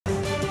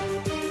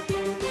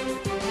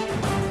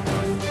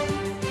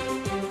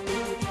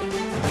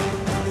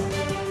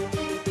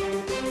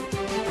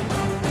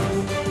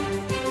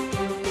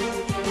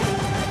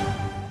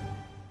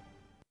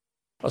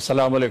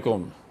अस्सलाम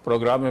वालेकुम।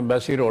 Programme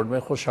embassy road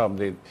में खुश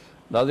आमदीद।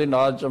 नाज़रीन,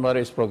 आज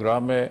हमारे इस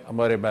प्रोग्राम में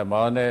हमारे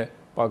मेहमान हैं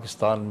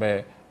पाकिस्तान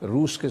में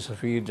रूस के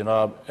सफ़ीर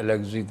जनाब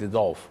अलेक्सी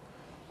दिदोफ।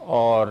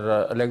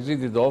 और अलेक्सी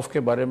दिदोफ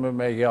के बारे में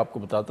मैं ये आपको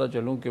बताता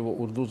चलूँ कि वो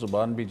उर्दू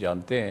ज़बान भी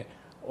जानते हैं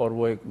और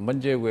वो एक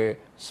मंजे हुए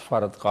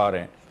सफारतकार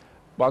हैं।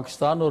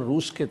 पाकिस्तान और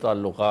रूस के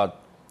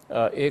ताल्लुकात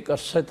एक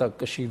अरसे तक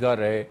कशीदा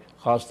रहे,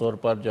 ख़ास तौर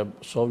पर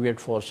जब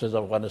सोवियत फोर्सेस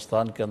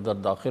अफ़गानिस्तान के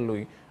अंदर दाखिल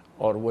हुई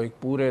और वो एक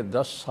पूरे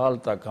 10 साल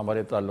तक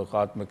हमारे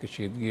ताल्लुकात में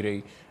कशीदगी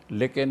रही।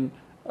 लेकिन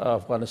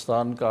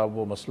अफ़गानिस्तान का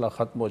वो मसला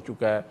ख़त्म हो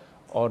चुका है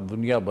और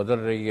दुनिया बदल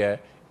रही है।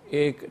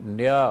 एक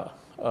नया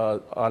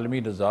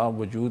आलमी निज़ाम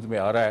वजूद में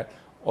आ रहा है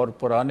और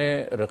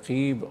पुराने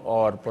रकीब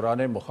और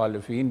पुराने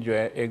मुखालिफिन जो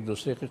है एक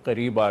दूसरे के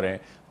करीब आ रहे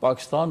हैं।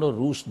 पाकिस्तान और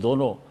रूस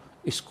दोनों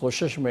इस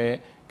कोशिश में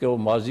कि वो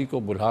माजी को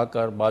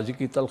बुलाकर, माजी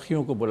की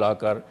तलखियों को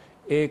बुलाकर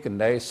एक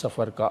नए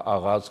सफ़र का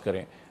आगाज़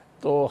करें।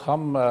 तो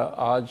हम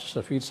आज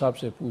सफ़ीर साहब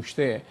से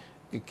पूछते हैं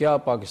कि क्या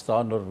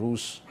पाकिस्तान और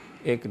रूस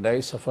एक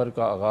नए सफ़र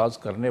का आगाज़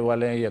करने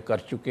वाले हैं या कर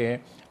चुके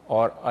हैं,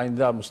 और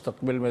आइंदा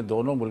मुस्तकबिल में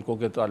दोनों मुल्कों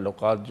के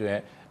ताल्लुकात जो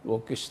हैं वो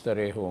किस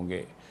तरह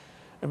होंगे।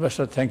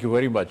 Ambassador, thank you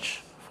very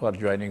much for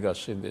joining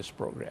us in this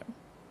program.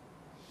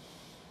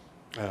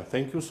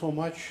 Thank you so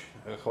much.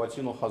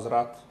 Khawatino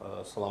Hazrat,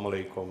 Assalamu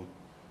alaikum.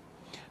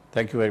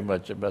 Thank you very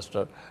much,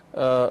 Ambassador.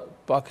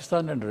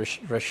 Pakistan and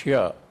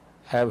Russia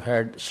have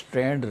had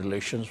strained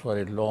relations for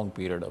a long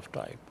period of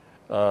time.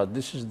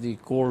 This is the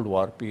Cold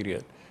War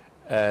period,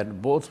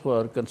 and both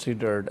were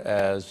considered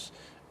as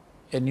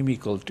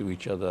inimical to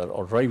each other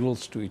or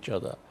rivals to each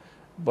other.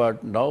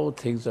 But now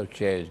things have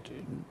changed,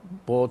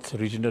 both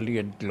regionally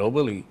and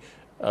globally.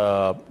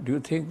 Do you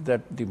think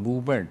that the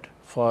movement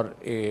for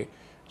a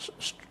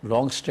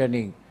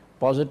long-standing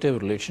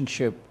positive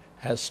relationship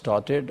has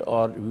started,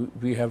 or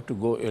we have to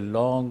go a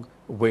long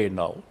way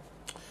now?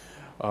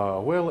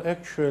 Well,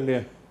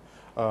 actually,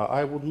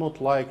 I would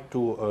not like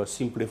to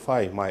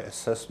simplify my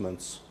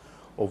assessments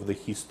of the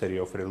history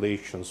of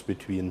relations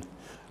between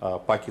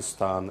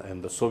Pakistan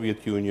and the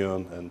Soviet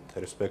Union, and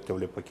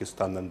respectively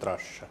Pakistan and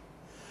Russia.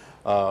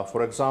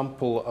 For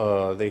example,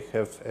 they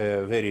have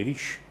a very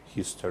rich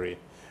history.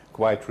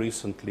 Quite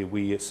recently,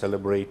 we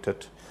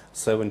celebrated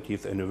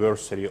 70th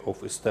anniversary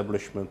of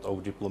establishment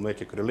of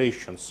diplomatic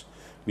relations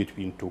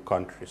between two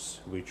countries,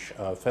 which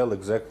fell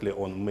exactly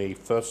on May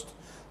 1st,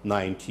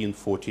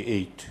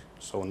 1948.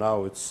 So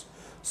now it's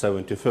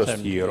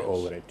 71st year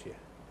already.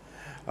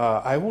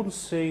 I would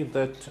say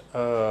that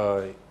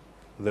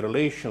the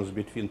relations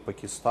between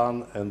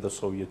Pakistan and the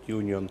Soviet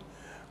Union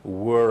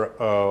were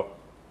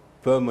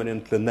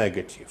permanently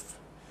negative.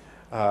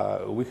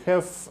 We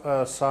have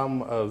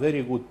some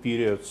very good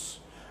periods,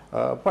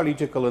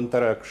 political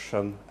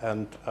interaction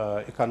and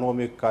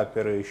economic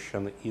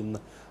cooperation in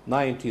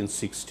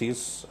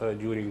 1960s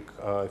during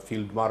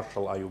Field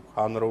Marshal Ayub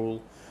Khan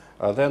rule.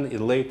 Then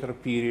in later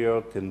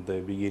period, in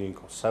the beginning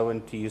of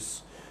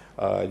 70s,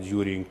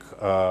 during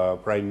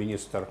Prime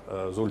Minister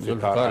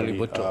Zulfikar Ali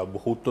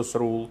Bhutto's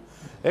rule.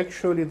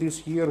 Actually,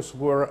 these years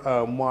were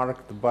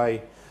marked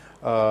by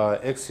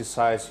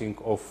exercising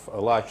of a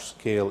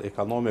large-scale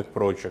economic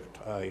project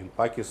in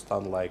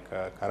Pakistan, like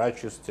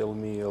Karachi Steel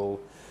Mill,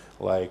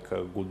 like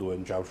Gudu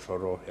and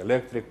Jamshoro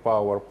electric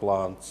power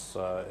plants,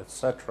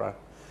 etc.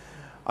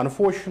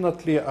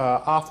 Unfortunately,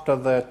 after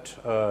that,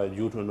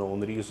 due to known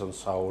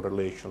reasons, our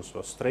relations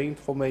were strained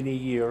for many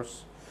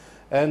years.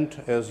 And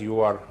as you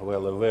are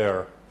well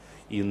aware,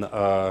 in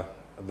the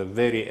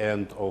very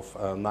end of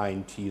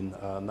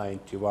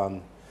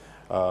 1991,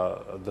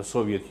 the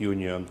Soviet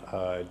Union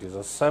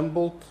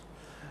disassembled,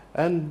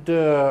 and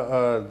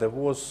there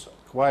was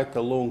quite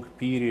a long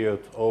period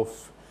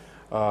of,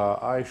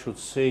 I should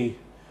say,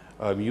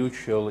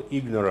 mutual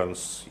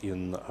ignorance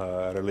in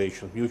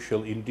relations,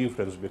 mutual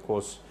indifference,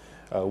 because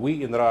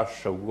we in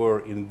Russia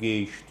were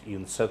engaged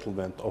in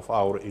settlement of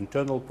our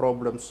internal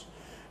problems,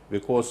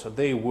 because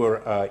they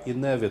were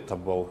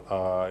inevitable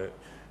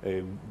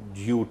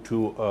due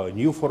to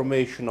new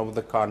formation of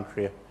the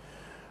country,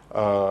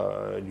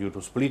 due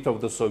to split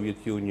of the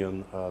Soviet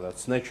Union.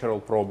 That's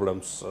natural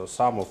problems.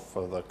 Some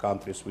of the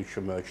countries which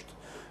emerged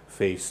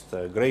faced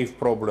grave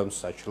problems,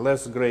 such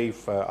less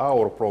grave.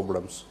 Our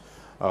problems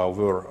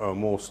were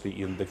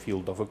mostly in the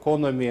field of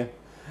economy.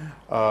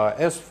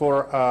 As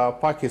for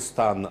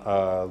Pakistan,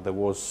 there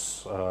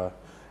was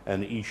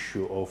an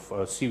issue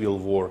of civil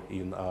war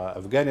in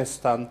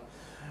Afghanistan.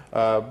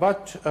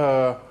 But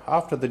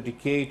after the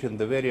decade, in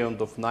the very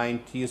end of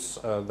 90s,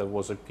 there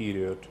was a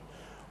period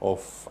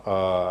of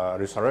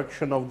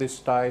resurrection of these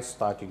ties,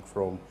 starting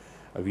from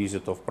a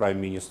visit of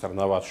Prime Minister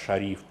Nawaz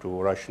Sharif to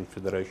Russian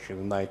Federation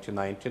in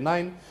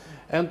 1999.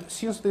 And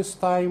since this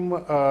time,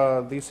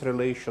 these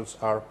relations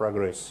are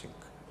progressing.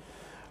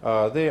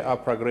 They are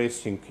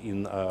progressing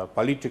in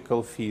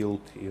political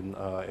field, in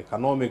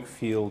economic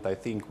field. I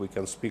think we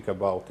can speak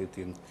about it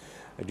in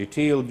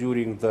detail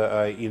during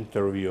the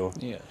interview.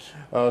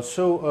 Yes.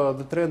 So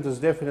the trend is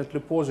definitely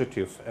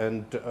positive,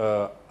 and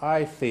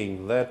I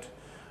think that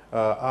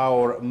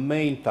our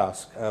main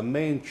task,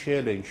 main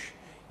challenge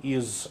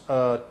is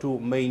to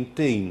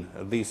maintain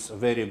this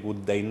very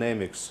good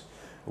dynamics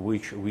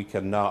which we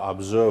can now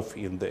observe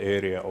in the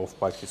area of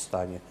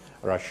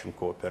Pakistani-Russian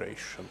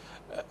cooperation.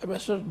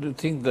 Ambassador, do you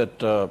think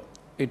that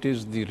it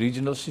is the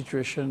regional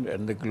situation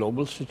and the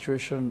global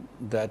situation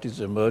that is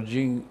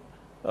emerging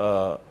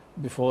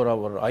before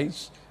our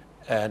eyes,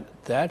 and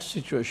that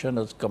situation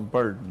has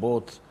compelled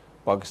both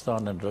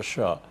Pakistan and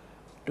Russia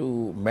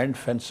to mend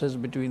fences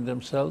between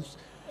themselves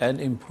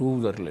and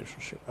improve the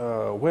relationship?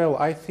 Well,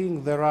 I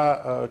think there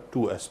are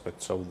two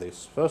aspects of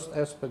this. First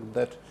aspect,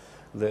 that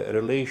the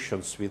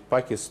relations with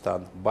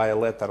Pakistan,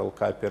 bilateral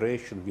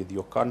cooperation with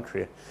your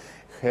country,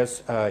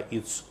 has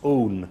its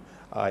own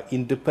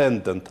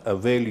independent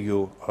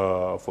value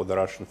for the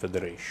Russian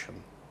Federation.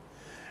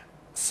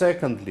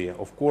 Secondly,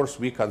 of course,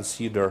 we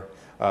consider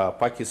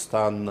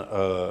Pakistan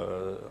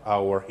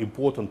our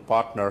important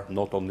partner,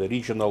 not only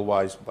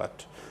regional-wise,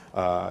 but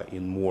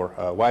in more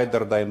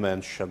wider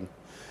dimension.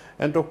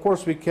 And of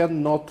course, we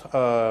cannot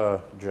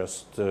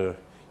just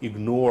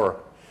ignore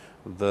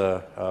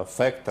the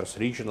factors,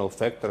 regional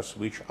factors,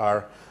 which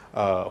are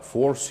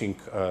forcing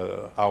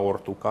our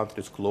two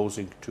countries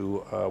closing to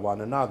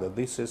one another.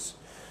 This is,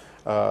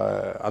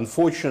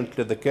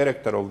 unfortunately, the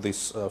character of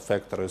this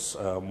factor is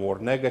more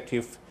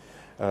negative.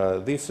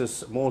 This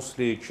is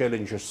mostly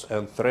challenges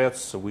and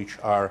threats which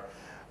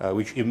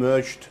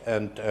emerged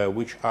and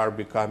which are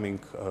becoming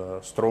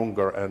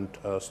stronger and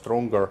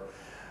stronger,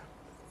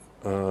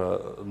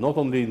 not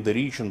only in the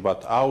region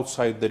but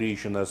outside the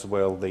region as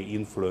well. They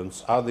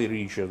influence other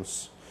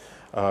regions,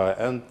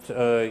 and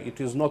it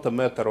is not a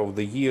matter of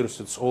the years,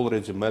 it's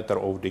already a matter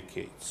of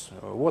decades.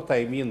 What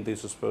I mean,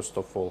 this is first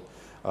of all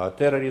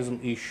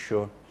terrorism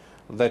issue,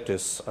 that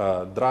is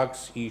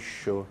drugs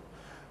issue,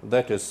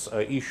 that is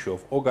issue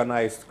of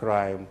organized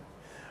crime,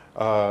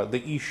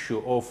 the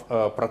issue of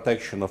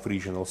protection of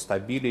regional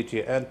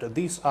stability, and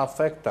these are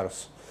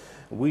factors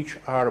which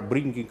are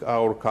bringing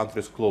our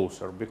countries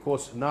closer,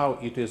 because now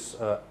it is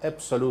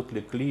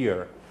absolutely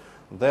clear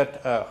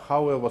that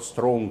however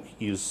strong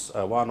is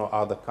one or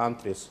other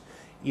countries,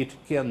 it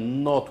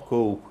cannot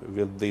cope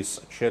with these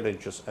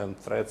challenges and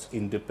threats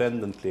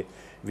independently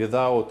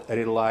without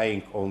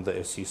relying on the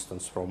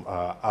assistance from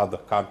other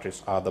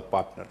countries, other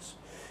partners.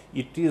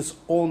 It is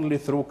only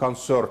through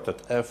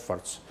concerted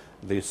efforts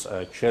these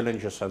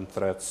challenges and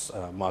threats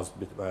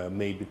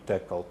may be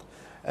tackled.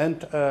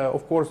 And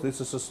of course, this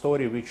is a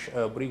story which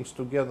brings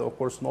together, of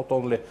course, not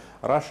only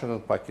Russia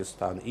and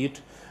Pakistan.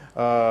 It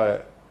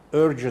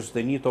urges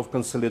the need of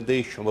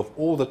consolidation of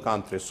all the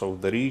countries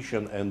of the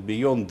region and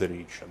beyond the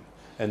region.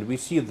 And we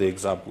see the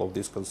example of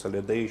this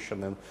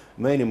consolidation in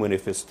many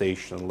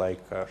manifestations like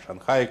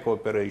Shanghai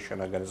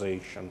Cooperation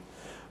Organization.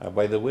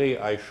 By the way,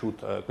 I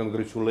should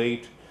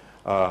congratulate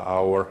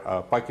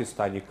our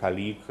Pakistani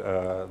colleague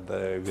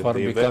with for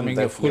the becoming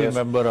event a full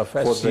member of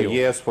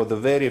SCO. For the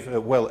very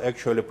well,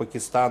 actually,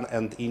 Pakistan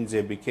and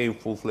India became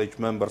full-fledged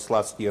members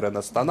last year in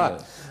Astana.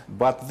 Yes.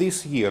 But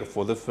this year,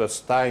 for the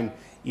first time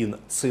in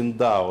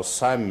Tsingtao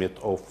summit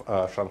of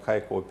Shanghai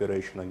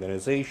Cooperation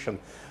Organization,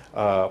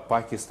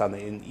 Pakistan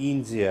and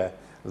India,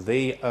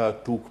 they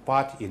took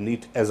part in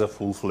it as a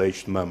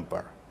full-fledged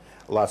member.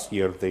 Last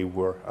year they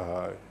were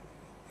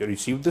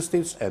received the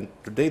status, and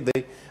today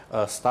they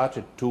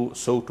started to,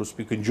 so to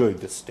speak, enjoy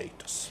this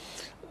status.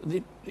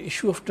 The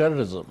issue of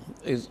terrorism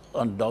is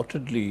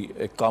undoubtedly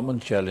a common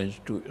challenge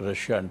to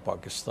Russia and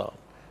Pakistan.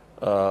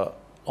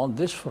 On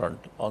this front,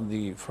 on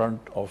the front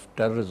of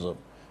terrorism,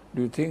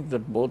 do you think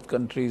that both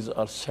countries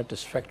are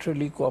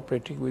satisfactorily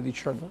cooperating with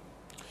each other?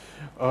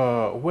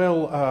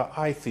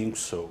 I think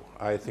so.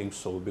 I think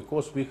so,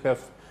 because we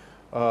have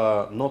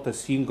not a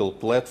single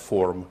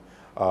platform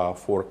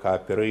for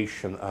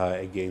cooperation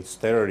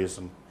against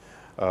terrorism.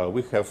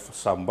 We have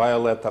some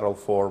bilateral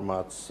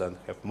formats and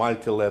have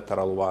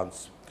multilateral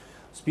ones.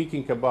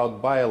 Speaking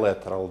about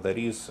bilateral, there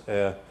is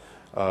a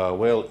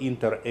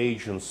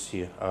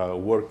interagency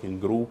working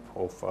group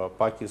of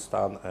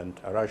Pakistan and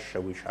Russia,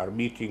 which are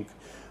meeting,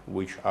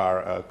 which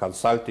are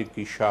consulting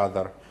each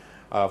other.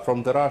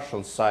 From the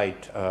Russian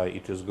side,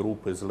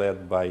 group is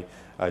led by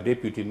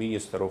Deputy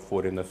Minister of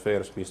Foreign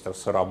Affairs, Mr.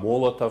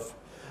 Saramolotov.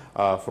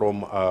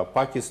 From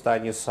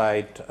Pakistani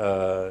side,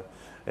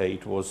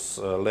 it was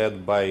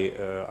led by,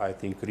 I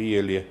think,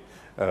 really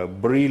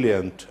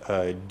brilliant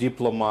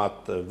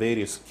diplomat,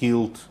 very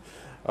skilled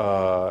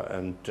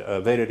and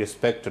very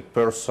respected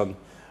person,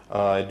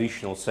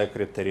 Additional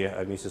Secretary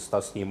Mrs.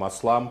 Tasneem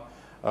Aslam,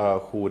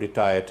 who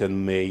retired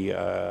in May.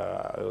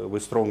 We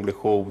strongly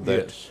hope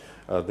that yes.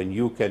 The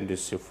new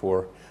candidacy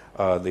for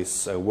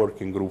this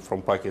working group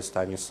from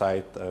Pakistani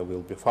side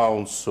will be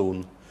found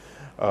soon.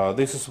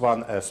 This is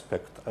one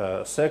aspect.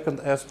 Second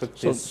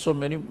aspect is... So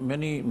many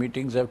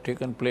meetings have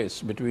taken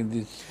place between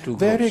these two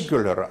They're groups?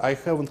 regular. I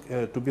haven't,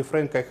 to be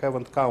frank, I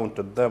haven't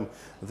counted them.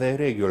 They're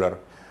regular.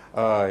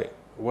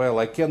 Well,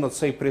 I cannot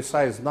say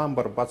precise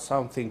number, but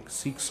something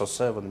 6 or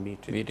 7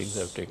 meetings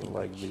have taken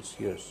like place. this,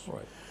 yes.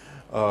 Right.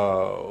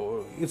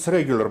 It's a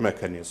regular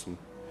mechanism.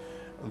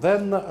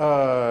 Then,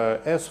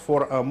 as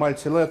for a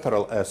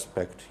multilateral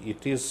aspect,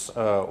 it is,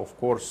 of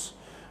course,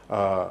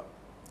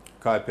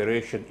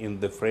 cooperation in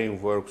the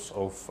frameworks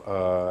of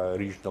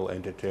regional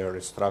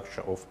anti-terrorist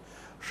structure of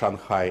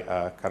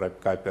Shanghai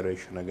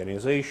Cooperation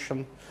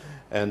Organization,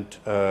 and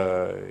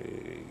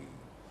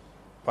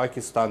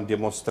Pakistan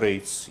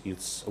demonstrates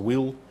its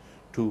will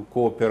to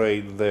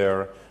cooperate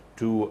there,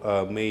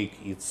 to make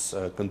its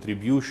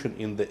contribution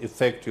in the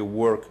effective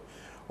work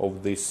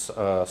of this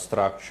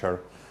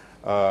structure.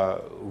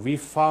 We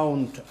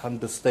found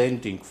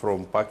understanding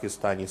from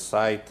Pakistani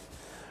side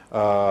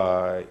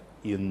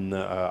in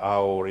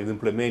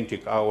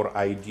implementing our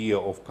idea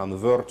of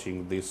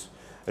converting this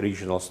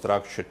regional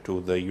structure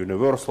to the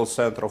universal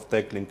center of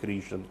tackling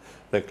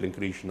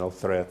regional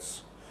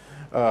threats.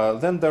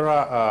 Then there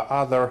are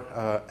other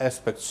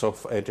aspects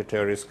of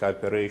anti-terrorist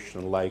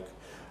cooperation, like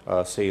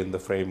say in the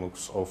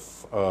frameworks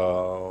of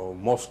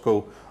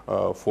Moscow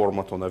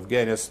format on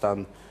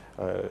Afghanistan,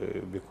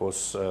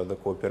 because the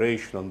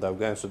cooperation on the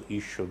Afghanistan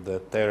issue, the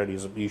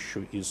terrorism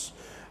issue is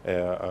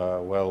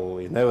well,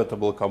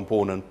 inevitable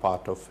component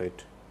part of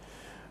it.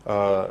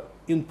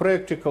 In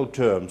practical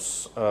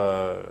terms,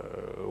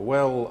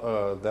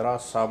 well, there are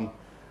some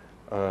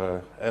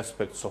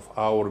aspects of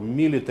our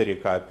military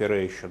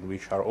cooperation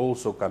which are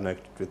also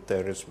connected with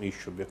terrorism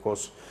issue,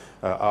 because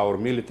our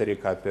military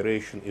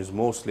cooperation is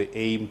mostly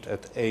aimed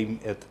at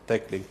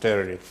tackling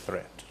terrorist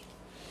threat.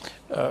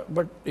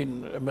 But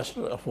in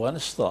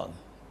Afghanistan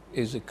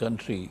is a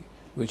country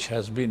which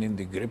has been in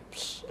the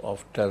grips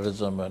of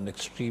terrorism and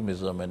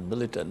extremism and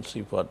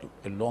militancy for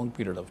a long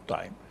period of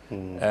time.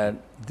 And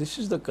this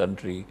is the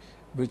country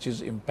which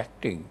is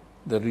impacting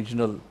the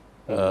regional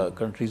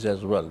countries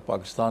as well.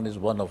 Pakistan is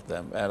one of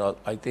them, and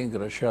I think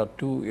Russia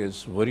too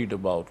is worried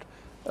about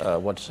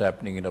what's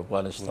happening in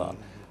Afghanistan.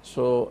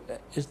 So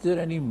is there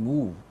any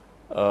move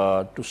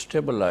to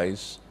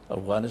stabilize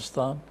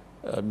Afghanistan,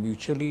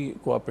 mutually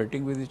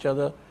cooperating with each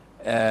other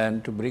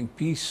and to bring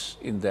peace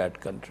in that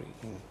country?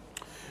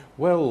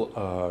 Well,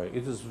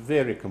 it is a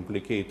very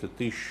complicated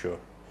issue.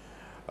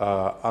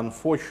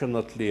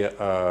 Unfortunately,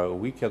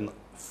 we can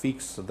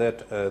fix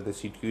that the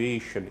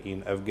situation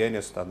in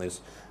Afghanistan is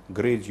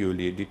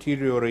gradually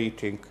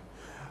deteriorating.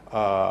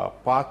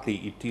 Partly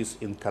it is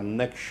in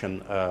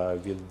connection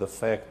with the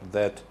fact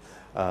that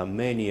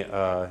many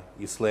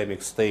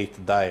Islamic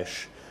State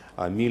Daesh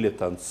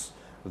militants,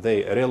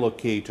 they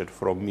relocated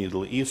from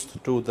Middle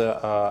East to the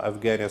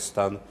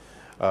Afghanistan,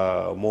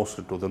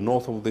 mostly to the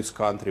north of this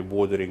country,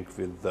 bordering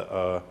with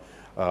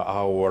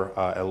our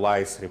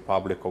allies,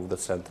 Republic of the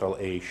Central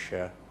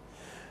Asia.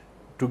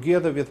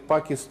 Together with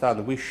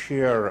Pakistan, we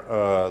share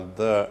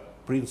the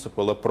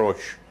principal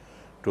approach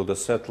to the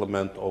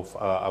settlement of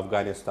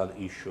Afghanistan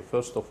issue.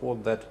 First of all,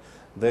 that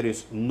there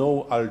is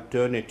no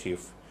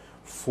alternative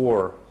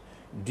for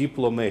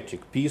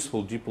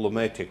peaceful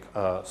diplomatic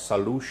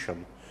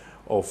solution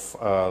of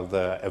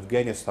the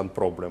Afghanistan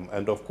problem.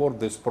 And of course,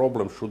 this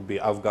problem should be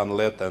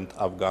Afghan-led and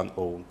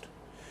Afghan-owned.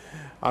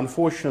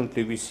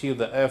 Unfortunately, we see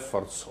the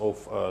efforts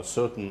of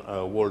certain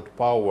world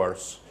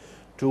powers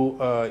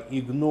to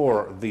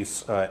ignore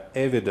this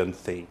evident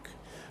thing,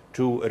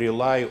 to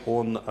rely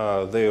on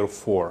their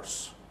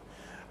force,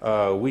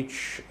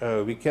 which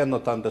we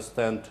cannot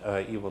understand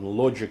even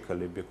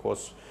logically,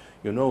 because,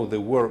 you know,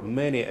 there were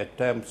many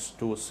attempts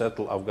to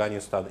settle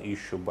Afghanistan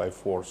issue by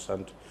force,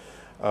 and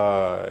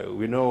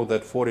we know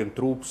that foreign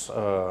troops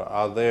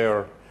are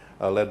there,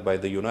 led by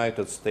the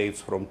United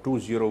States from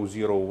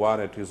 2001.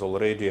 It is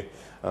already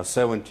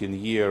 17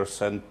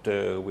 years, and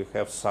we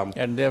have some...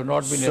 And they have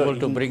not been able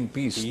to bring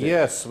peace there.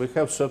 Yes, we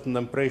have certain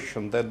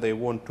impression that they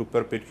want to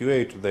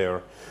perpetuate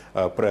their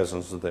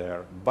presence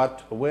there.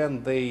 But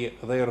when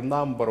their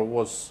number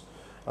was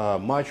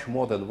much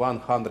more than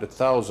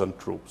 100,000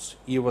 troops,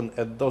 even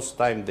at those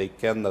time they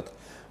cannot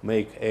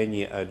make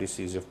any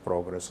decisive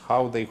progress.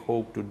 How they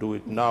hope to do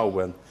it now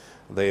when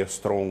their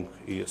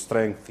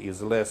strength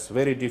is less,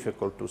 very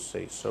difficult to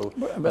say. So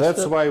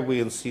that's why we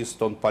insist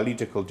on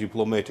political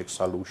diplomatic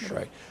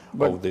solution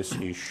of this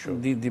issue.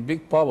 The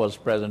big powers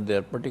present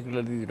there,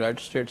 particularly the United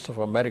States of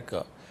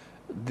America,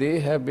 they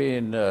have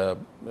been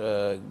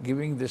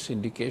giving this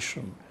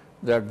indication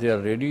that they are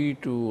ready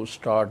to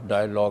start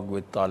dialogue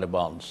with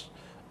Taliban's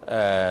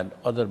and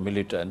other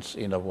militants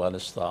in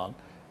Afghanistan.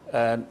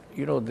 And,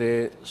 you know,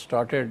 they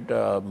started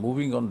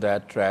moving on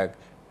that track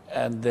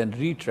and then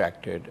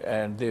retracted,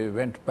 and they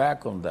went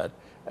back on that,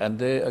 and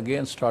they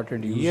again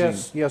started using...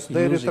 Yes,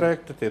 they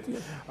retracted it.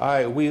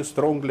 Yes. We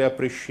strongly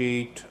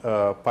appreciate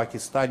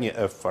Pakistani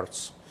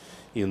efforts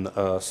in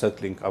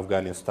settling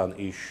Afghanistan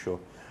issue.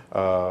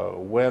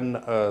 When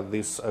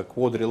this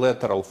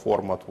quadrilateral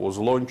format was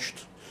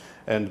launched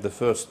and the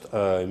first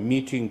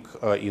meeting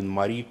in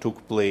Mari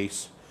took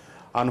place,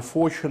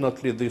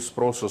 unfortunately this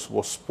process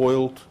was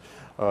spoiled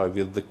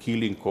with the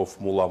killing of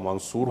Mullah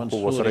Mansour,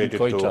 who was ready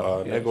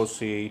to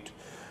negotiate.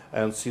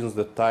 And since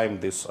the time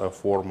this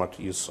format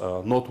is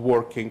not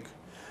working,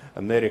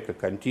 America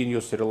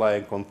continues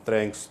relying on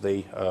strengths.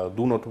 They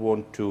do not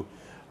want to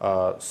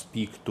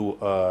speak to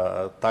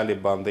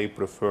Taliban. They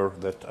prefer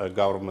that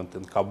government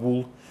in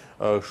Kabul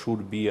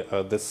should be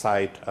the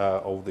side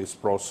of this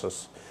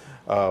process.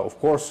 Of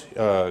course,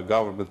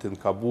 government in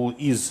Kabul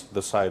is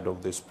the side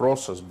of this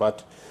process,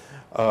 but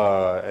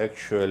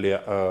actually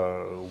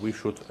we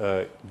should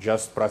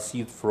just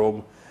proceed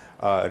from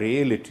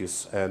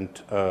realities, and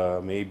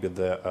maybe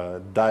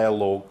the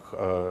dialogue,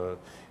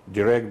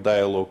 direct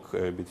dialogue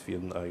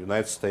between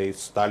United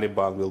States,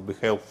 Taliban will be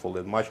helpful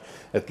and much,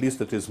 at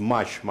least it is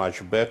much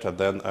better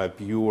than a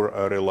pure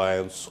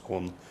reliance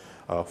on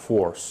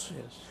force.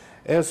 Yes.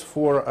 As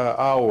for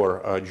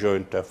our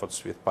joint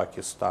efforts with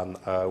Pakistan,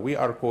 we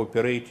are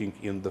cooperating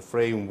in the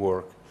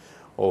framework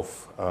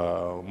of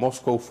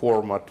Moscow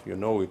format. You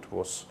know, it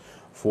was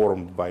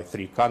formed by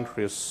 3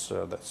 countries,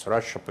 that's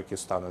Russia,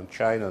 Pakistan and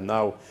China.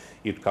 Now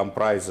it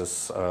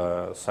comprises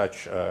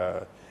such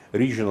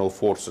regional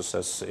forces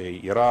as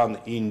Iran,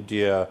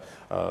 India,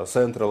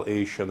 Central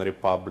Asian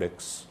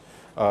republics.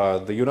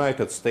 The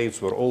United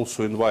States were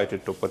also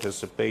invited to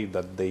participate,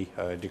 that they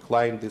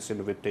declined this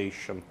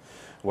invitation.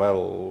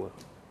 Well,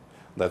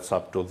 that's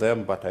up to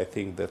them, but I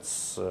think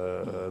that's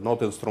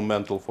not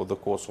instrumental for the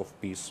cause of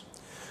peace.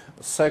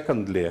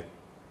 Secondly,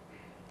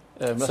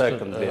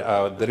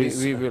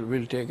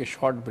 we'll take a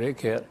short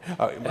break here.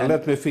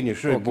 Let me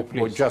finish.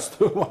 Okay, just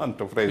want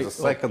to phrase it.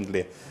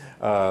 Secondly,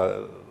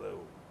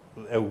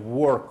 a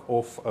work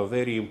of a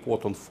very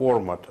important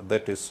format,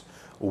 that is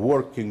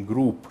working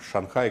group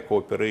Shanghai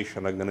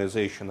Cooperation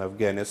Organization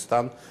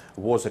Afghanistan,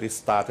 was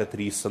restarted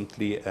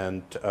recently,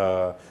 and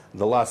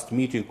the last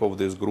meeting of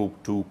this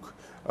group took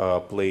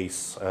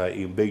place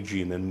in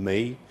Beijing in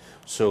May.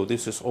 So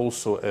this is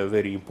also a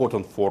very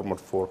important format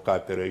for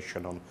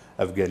cooperation on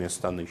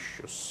Afghanistan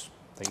issues.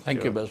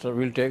 Thank you, Ambassador.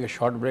 We'll take a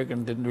short break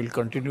and then we'll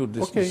continue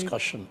this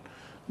discussion.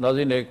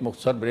 नाज़रीन, एक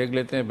मुख्तसर break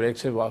लेते हैं. Break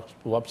से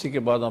वापसी के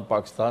बाद हम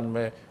पाकिस्तान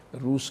में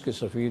रूस के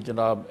सफ़ीर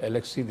जनाब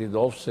एलेक्सी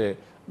दिदोफ से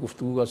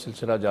गुफ्तगू का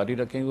सिलसिला जारी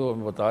रखेंगे. वो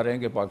हमें बता रहे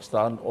हैं कि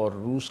पाकिस्तान और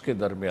रूस के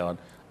दरमियान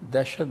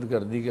दहशत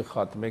गर्दी के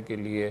ख़ात्मे के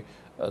लिए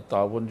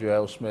ताउन जो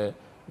है उसमें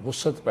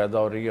वुसअत पैदा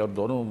हो रही है, और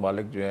दोनों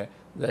ममालिक जो हैं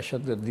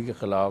दहशत गर्दी के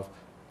ख़िलाफ़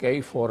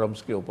कई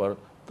फोरम्स के ऊपर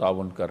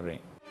ताउन कर रहे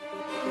हैं.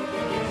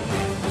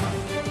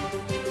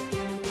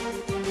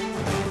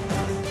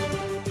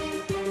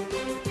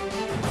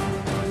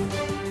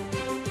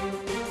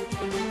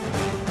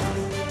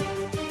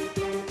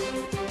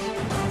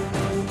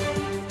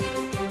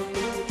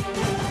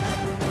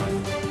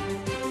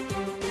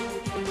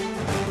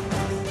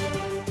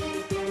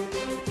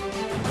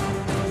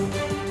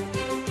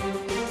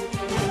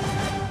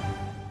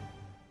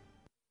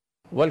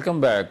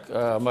 Welcome back.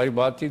 हमारी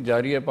बातचीत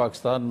जारी है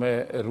पाकिस्तान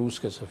में रूस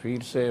के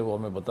सफ़ीर से. वो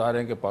हमें बता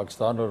रहे हैं कि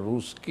पाकिस्तान और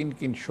रूस किन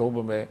किन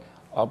शोबों में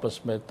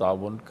आपस में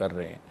ताउन कर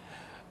रहे हैं.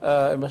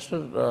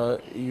 Ambassador,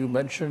 you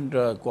mentioned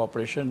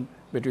cooperation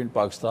between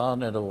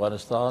Pakistan and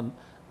Afghanistan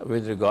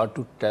with regard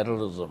to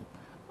terrorism.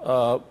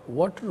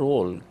 What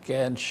role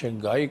can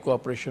Shanghai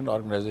Cooperation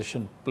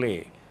Organization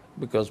play?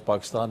 Because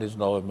Pakistan is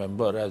now a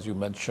member, as you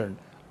mentioned,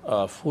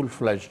 a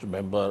full-fledged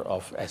member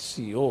of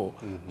SCO.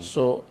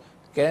 So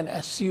can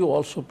SCO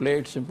also play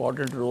its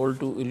important role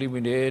to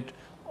eliminate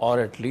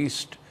or at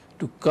least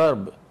to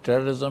curb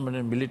terrorism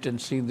and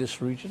militancy in this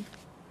region?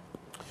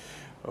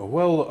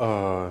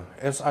 Well,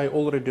 as I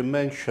already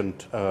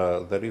mentioned,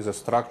 there is a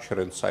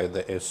structure inside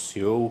the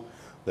SCO,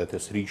 that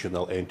is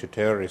regional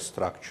anti-terrorist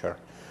structure.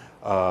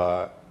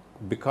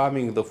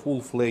 Becoming the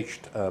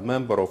full-fledged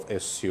member of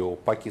SCO,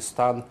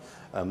 Pakistan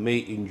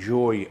may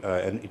enjoy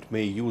and it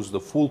may use the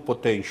full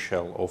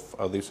potential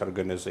of this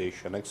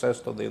organization, access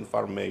to the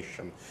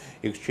information,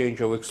 exchange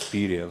of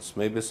experience,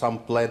 maybe some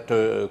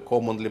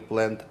commonly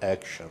planned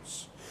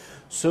actions.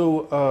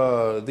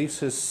 So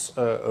this is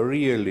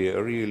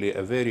really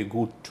a very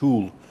good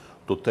tool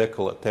to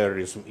tackle a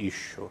terrorism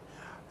issue.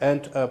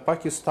 And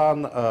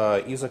Pakistan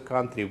is a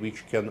country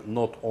which can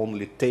not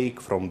only take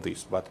from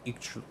this, but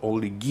it should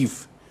only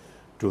give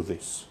to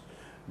this.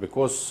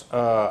 Because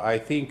I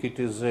think it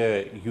is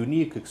a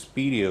unique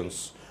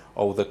experience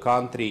of the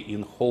country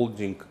in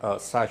holding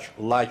such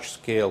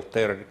large-scale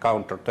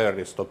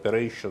counter-terrorist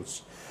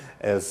operations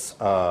as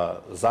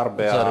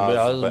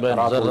Zarb-e-Azb,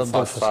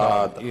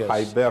 Rad-ul-Fasad,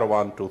 Khyber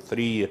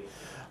 123.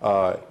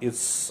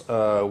 It's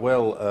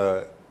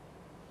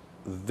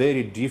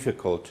very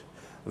difficult,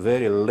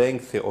 very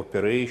lengthy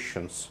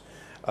operations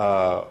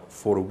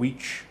for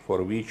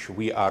which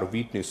we are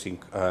witnessing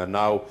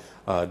now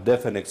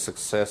definite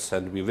success,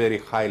 and we very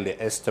highly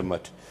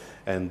estimate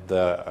and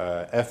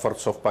the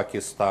efforts of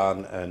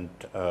Pakistan and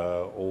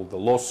all the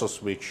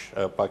losses which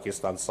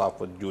Pakistan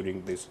suffered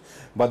during this.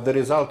 But the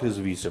result is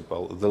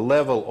visible. The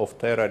level of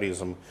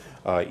terrorism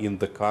in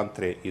the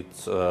country,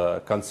 it's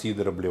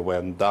considerably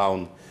went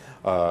down.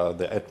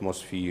 The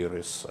atmosphere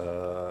is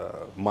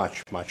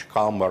much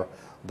calmer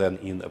than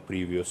in a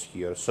previous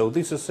year. So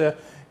this is a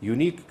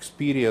unique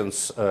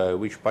experience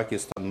which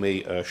Pakistan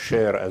may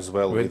share as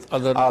well with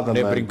other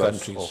neighboring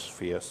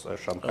countries of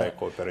Shanghai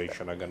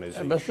Cooperation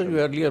Organization. Ambassador, you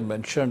earlier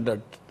mentioned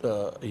that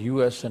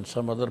US and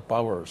some other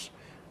powers,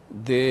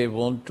 they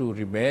want to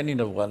remain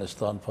in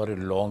Afghanistan for a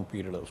long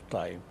period of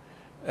time.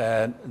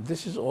 And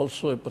this is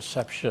also a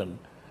perception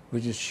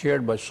which is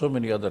shared by so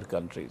many other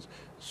countries.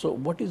 So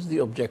what is the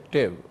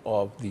objective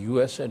of the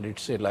US and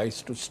its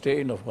allies to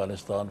stay in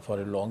Afghanistan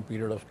for a long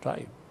period of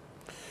time?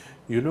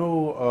 You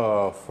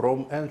know,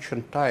 from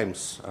ancient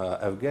times,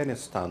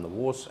 Afghanistan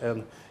was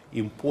an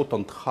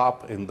important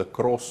hub in the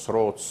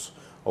crossroads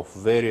of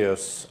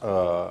various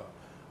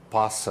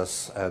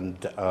passes and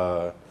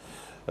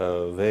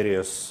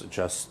various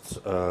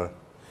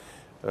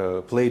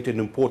played an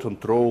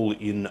important role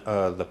in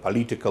the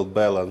political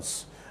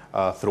balance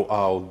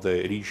throughout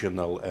the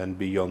regional and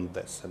beyond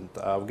this. And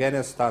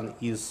Afghanistan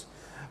is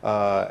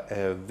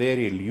a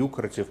very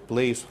lucrative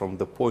place from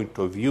the point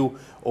of view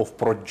of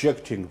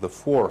projecting the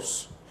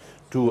force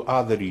to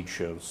other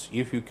regions.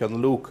 If you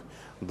can look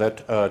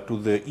that to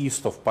the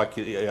east of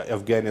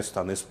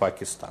Afghanistan is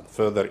Pakistan,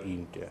 further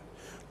India.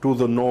 To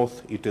the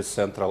north it is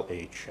Central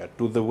Asia.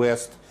 To the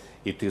west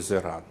it is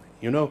Iran.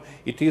 You know,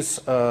 it is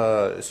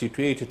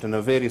situated in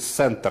a very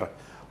center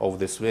of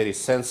this very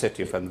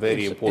sensitive and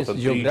very important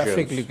its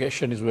geographic regions.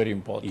 location is very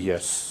important.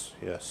 Yes,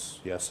 yes,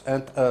 yes.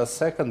 And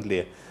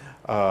secondly,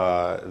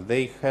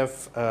 they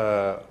have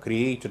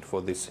created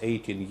for this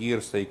 18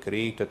 years, they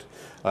created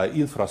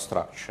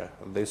infrastructure.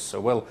 This,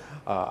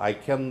 I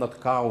cannot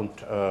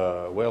count,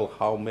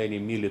 how many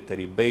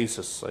military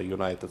bases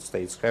United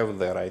States have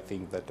there. I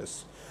think that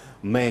is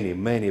many,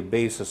 many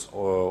bases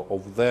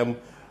of them.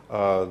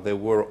 There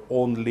were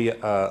only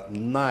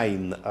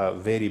 9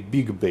 very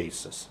big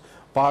bases.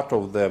 Part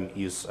of them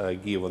is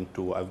given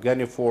to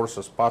Afghani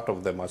forces, part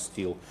of them are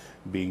still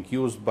being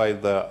used by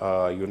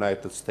the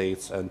United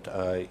States and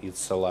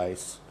its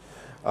allies.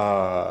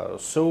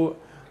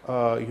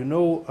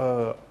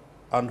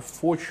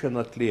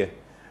 Unfortunately,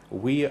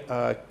 we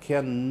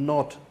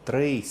cannot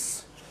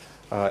trace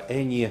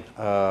any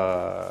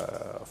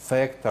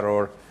factor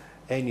or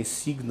any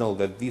signal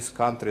that these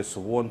countries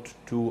want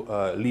to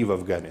leave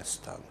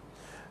Afghanistan.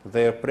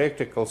 Their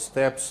practical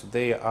steps,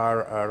 they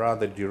are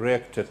rather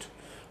directed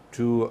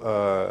to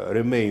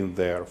remain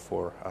there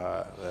for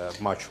a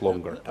much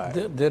longer time.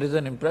 There is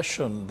an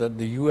impression that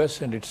the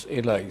US and its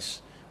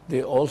allies,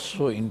 they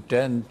also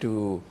intend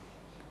to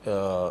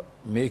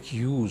make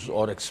use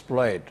or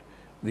exploit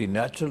the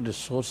natural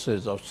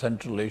resources of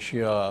Central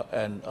Asia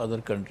and other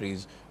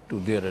countries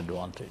to their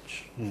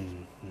advantage.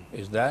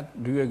 Is that,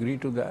 do you agree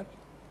to that?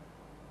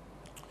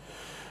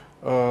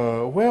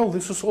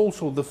 This is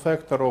also the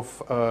factor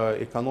of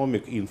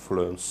economic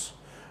influence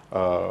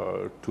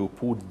to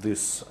put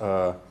this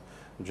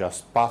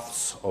just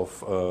paths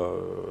of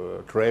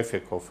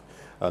traffic of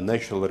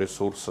natural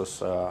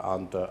resources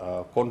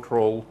under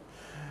control.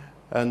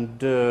 And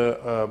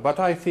but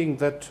I think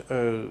that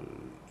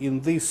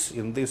in this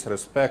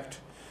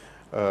respect,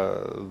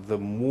 the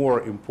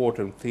more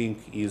important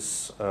thing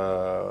is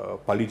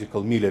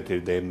political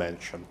military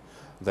dimension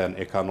than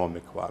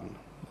economic one.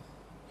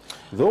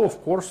 Though of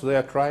course they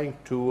are trying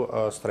to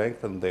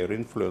strengthen their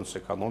influence,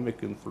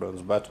 economic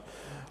influence, but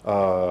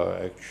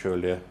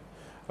actually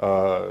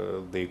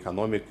the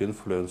economic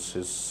influence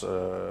is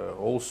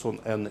also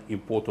an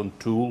important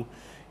tool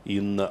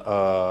in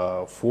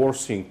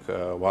forcing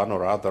one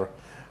or other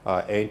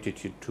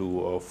entity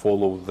to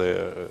follow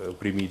the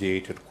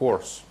premeditated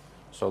course.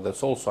 So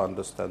that's also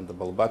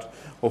understandable. But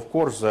of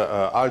course,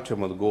 the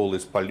ultimate goal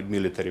is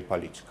military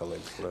political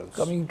influence.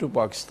 Coming to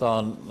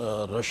Pakistan,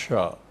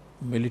 Russia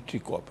military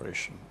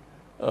cooperation,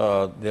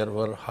 there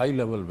were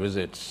high-level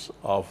visits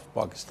of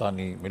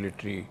Pakistani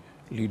military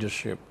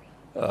leadership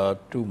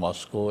to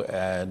Moscow,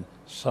 and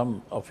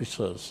some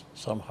officers,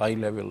 some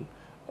high-level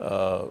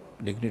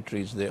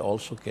dignitaries, they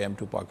also came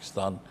to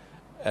Pakistan,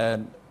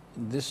 and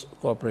this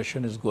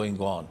cooperation is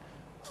going on.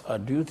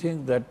 Do you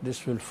think that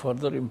this will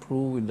further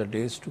improve in the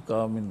days to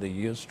come, in the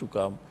years to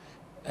come,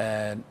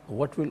 and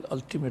what will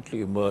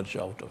ultimately emerge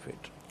out of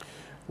it?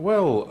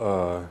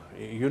 Well,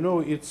 you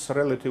know, it's a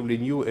relatively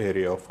new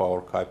area of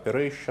our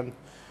cooperation.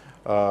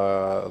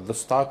 The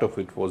start of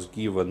it was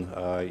given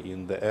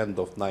in the end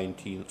of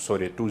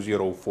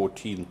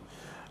 2014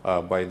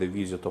 by the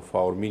visit of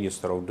our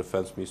Minister of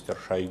Defense, Mr.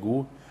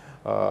 Shoigu,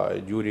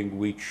 during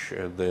which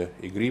the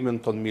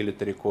agreement on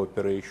military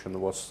cooperation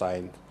was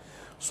signed.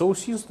 So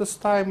since this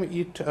time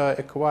it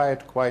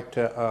acquired quite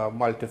a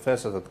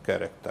multifaceted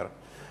character.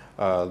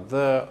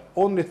 The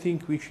only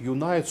thing which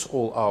unites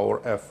all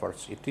our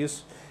efforts, it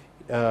is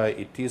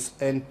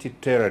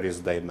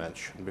anti-terrorist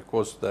dimension,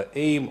 because the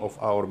aim of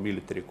our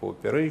military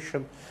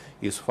cooperation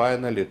is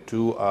finally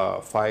to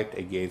fight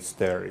against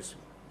terrorism.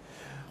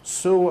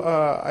 So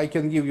I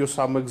can give you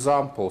some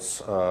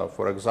examples.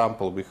 For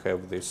example, we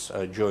have these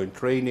joint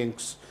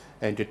trainings,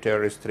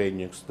 anti-terrorist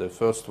trainings. The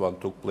first one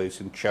took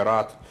place in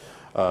Cherat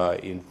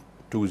in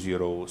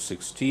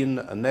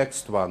 2016.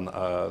 Next one,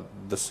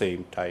 the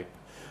same type,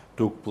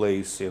 took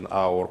place in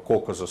our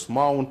Caucasus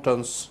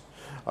Mountains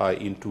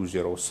in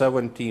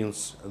 2017.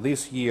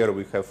 This year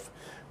we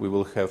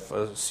will have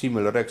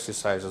similar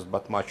exercises,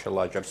 but much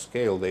larger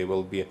scale. They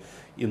will be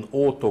in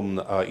autumn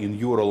in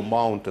Ural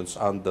Mountains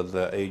under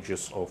the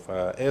aegis of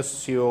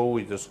SCO.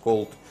 It is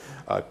called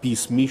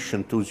Peace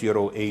Mission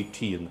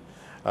 2018,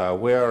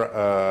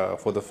 where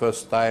for the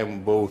first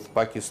time both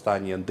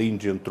Pakistani and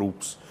Indian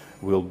troops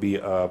will be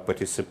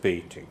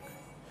participating.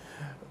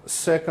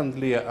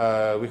 Secondly,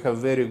 we have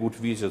very good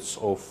visits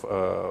of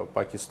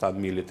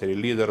Pakistan military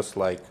leaders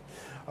like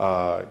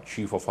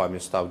Chief of Army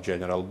Staff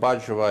General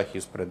Bajwa,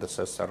 his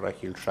predecessor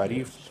Rahil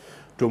Sharif,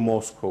 to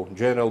Moscow.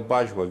 General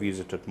Bajwa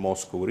visited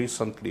Moscow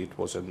recently. It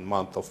was in the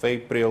month of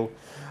April.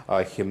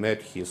 He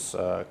met his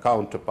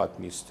counterpart,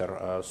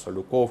 Mr.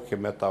 Solyukov. He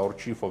met our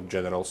Chief of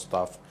General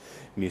Staff,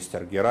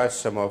 Mr.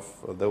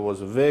 Gerasimov. There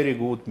was a very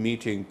good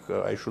meeting,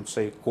 I should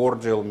say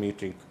cordial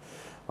meeting,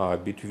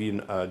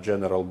 between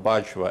General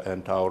Bajwa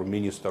and our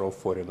Minister of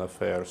Foreign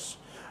Affairs,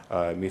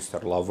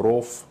 Mr.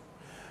 Lavrov.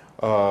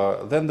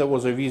 Then there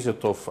was a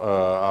visit of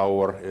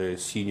our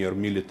senior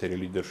military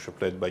leadership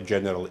led by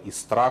General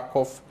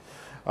Istrakov,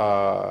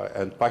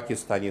 and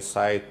Pakistani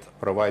side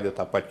provided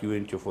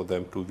opportunity for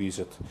them to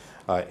visit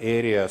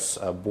areas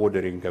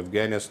bordering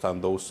Afghanistan,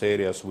 those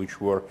areas which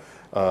were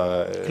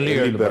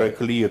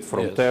cleared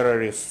from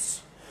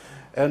terrorists.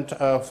 And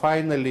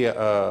finally,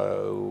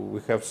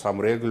 we have some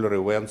regular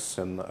events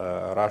in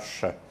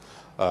Russia,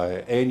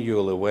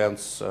 annual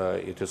events.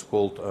 It is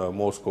called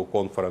Moscow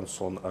Conference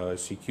on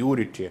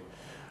Security.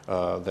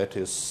 That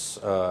is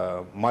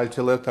a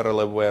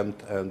multilateral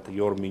event, and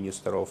your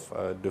Minister of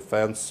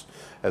Defense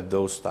at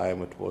those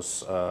time, it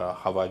was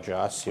Havaji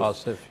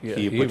Asif. Yeah,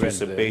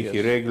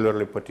 he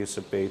regularly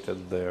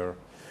participated there.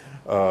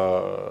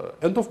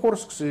 And of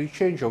course,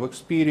 exchange of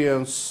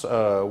experience,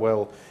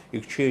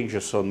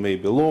 exchanges on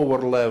maybe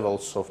lower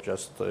levels of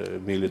just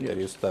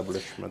military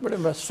establishment.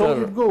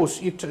 So it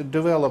goes, it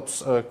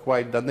develops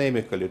quite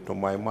dynamically to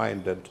my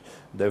mind, and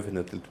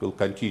definitely it will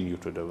continue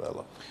to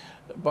develop.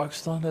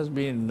 Pakistan has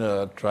been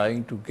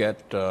trying to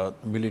get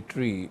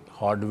military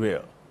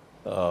hardware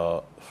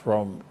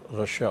from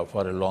Russia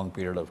for a long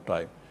period of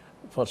time.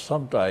 For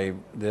some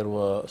time, there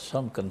were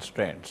some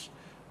constraints.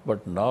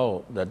 But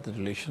now that the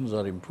relations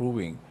are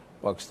improving,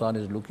 Pakistan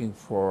is looking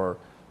for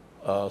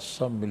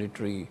some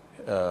military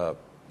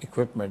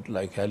equipment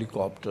like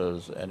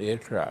helicopters and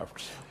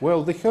aircrafts.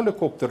 Well, the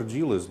helicopter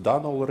deal is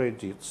done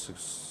already. It's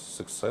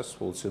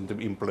successful. It's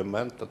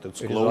implemented.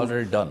 It's closed.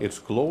 Already done. It's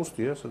closed.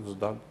 Yes, it's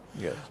done.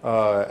 Yes.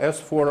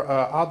 As for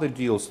other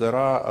deals, there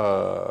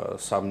are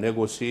some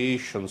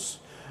negotiations.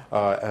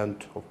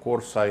 And of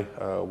course, I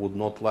would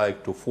not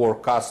like to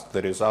forecast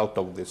the result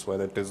of this. When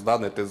it is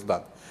done, it is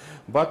done.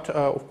 But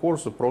of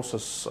course, the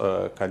process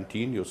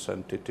continues,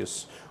 and it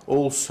is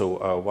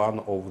also one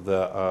of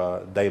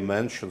the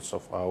dimensions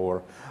of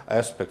our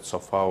aspects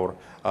of our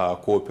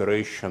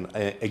cooperation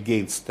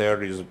against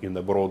terrorism in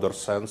a broader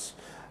sense.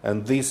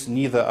 And this,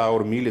 neither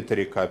our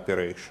military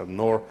cooperation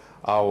nor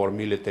our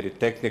military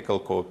technical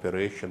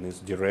cooperation is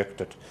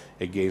directed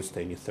against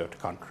any third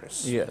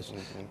countries. Yes,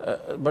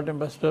 but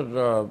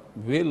Ambassador,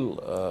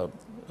 will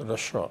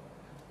Russia,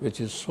 which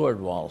is so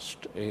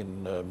advanced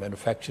in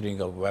manufacturing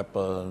of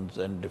weapons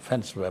and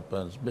defense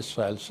weapons,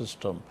 missile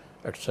system,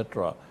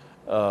 etc.,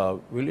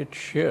 will it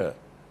share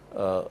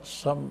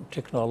some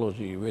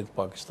technology with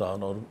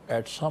Pakistan, or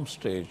at some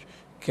stage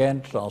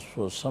can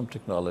transfer some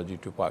technology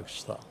to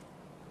Pakistan?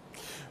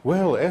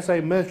 Well, as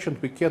I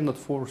mentioned, we cannot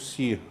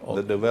foresee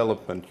the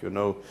development, you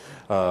know.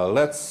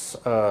 Let's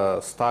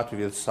start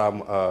with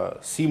some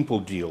simple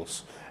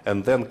deals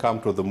and then come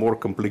to the more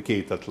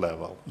complicated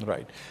level.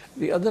 Right.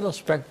 The other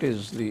aspect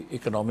is the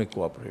economic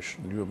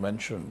cooperation. You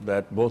mentioned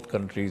that both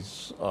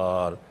countries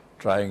are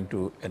trying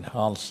to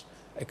enhance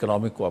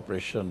economic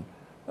cooperation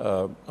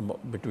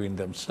between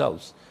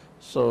themselves.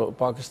 So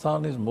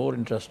Pakistan is more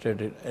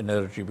interested in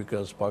energy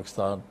because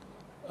Pakistan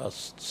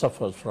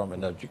suffers from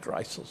energy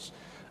crisis.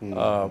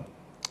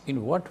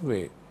 In what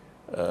way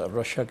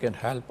Russia can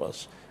help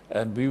us?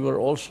 And we were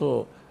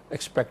also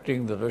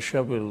expecting that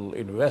Russia will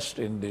invest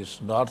in this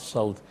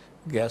north-south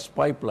gas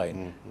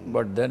pipeline,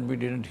 but then we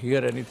didn't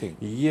hear anything.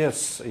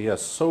 Yes,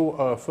 yes.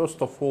 So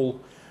first of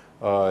all,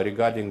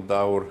 regarding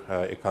our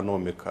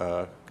economic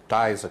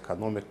ties,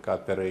 economic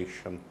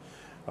cooperation,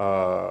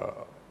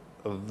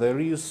 there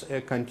is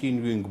a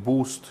continuing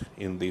boost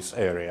in this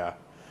area.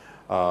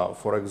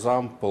 For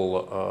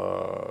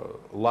example,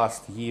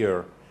 last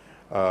year,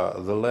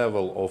 the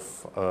level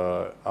of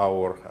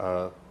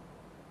our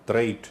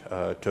trade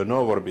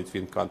turnover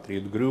between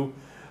countries grew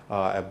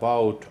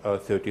about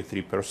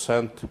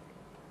 33%,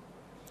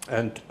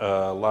 and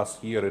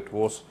last year it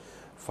was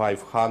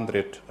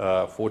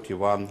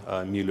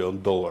 $541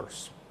 million.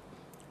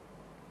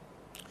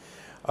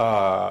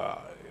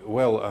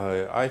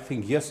 I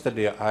think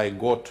yesterday I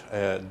got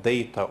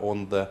data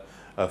on the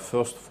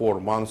first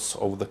 4 months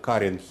of the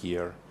current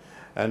year,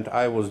 and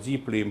I was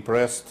deeply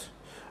impressed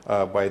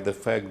by the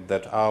fact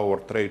that our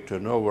trade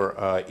turnover,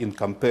 in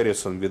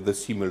comparison with the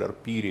similar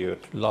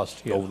period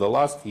of the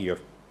last year,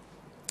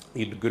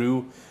 it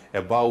grew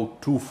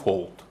about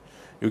twofold.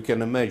 You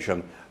can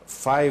imagine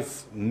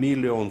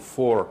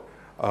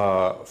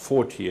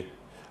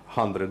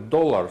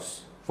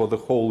 $5,440,000 for the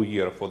whole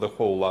year, for the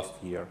whole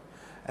last year,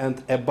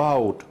 and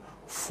about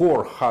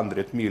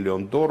 $400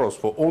 million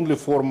for only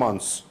 4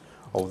 months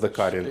of the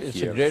current It's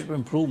years. a great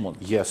improvement.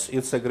 Yes,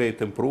 it's a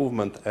great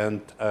improvement,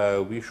 and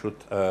we should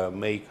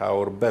make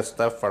our best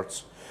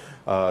efforts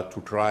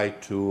to try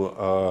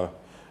to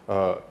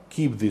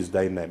keep these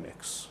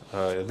dynamics.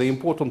 The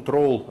important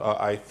role,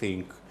 I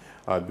think,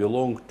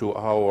 belongs to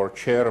our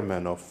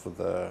chairman of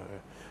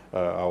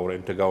our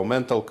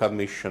Intergovernmental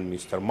Commission,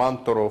 Mr.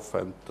 Mantorov,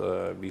 and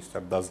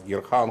Mr.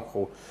 Dazgirkhan,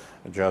 who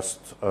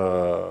just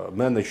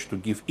managed to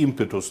give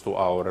impetus to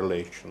our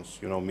relations.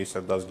 You know,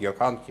 Mr.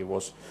 Dazgirkhan, he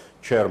was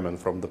chairman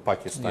from the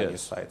Pakistani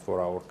side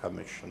for our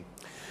commission.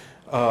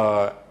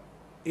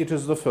 It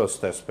is the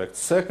first aspect.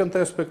 Second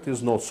aspect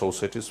is not so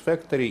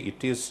satisfactory.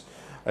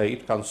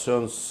 It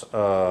concerns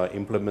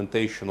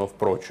implementation of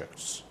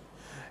projects.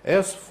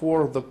 As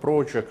for the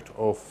project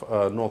of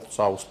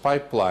North-South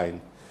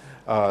pipeline,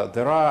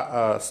 there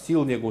are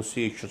still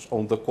negotiations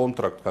on the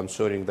contract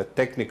concerning the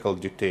technical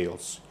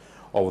details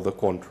of the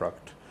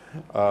contract.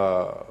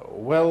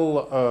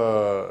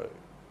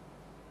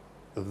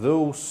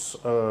 Those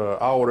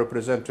our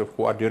representatives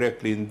who are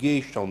directly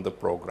engaged on the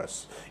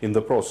process,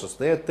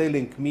 they are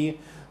telling me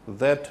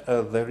that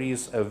there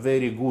is a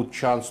very good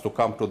chance to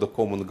come to the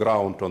common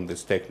ground on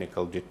these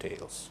technical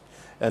details.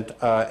 And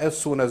as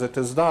soon as it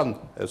is done,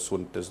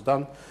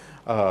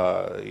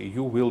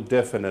 you will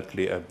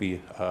definitely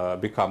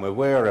become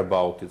aware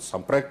about it.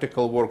 Some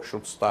practical work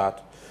should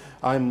start.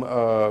 I'm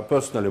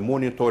personally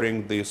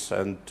monitoring this,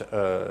 and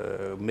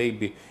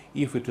maybe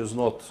if it is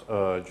not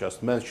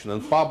just mentioned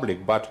in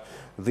public, but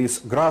this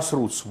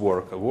grassroots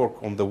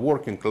work on the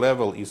working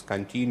level is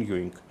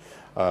continuing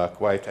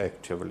quite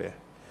actively.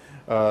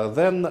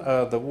 Then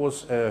there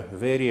was a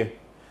very,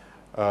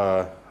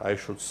 I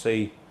should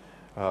say,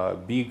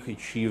 big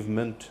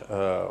achievement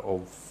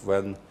of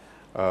when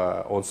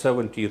on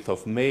 17th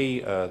of May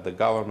the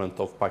government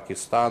of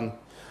Pakistan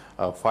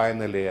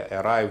finally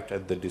arrived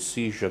at the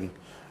decision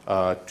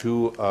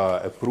to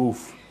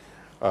approve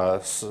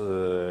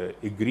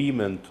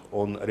agreement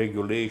on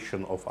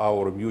regulation of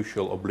our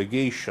mutual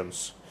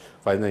obligations,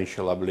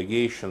 financial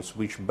obligations,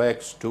 which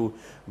backs to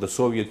the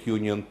Soviet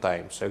Union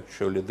times.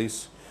 Actually,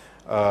 this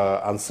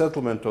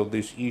unsettlement of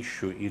this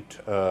issue, it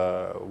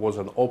was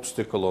an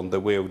obstacle on the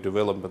way of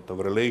development of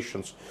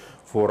relations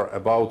for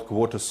about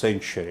quarter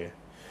century,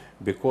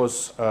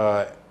 because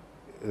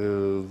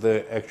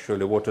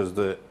actually what is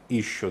the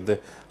issue?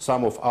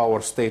 Some of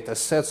our state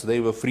assets, they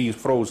were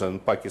frozen in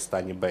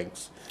Pakistani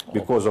banks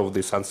because of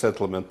this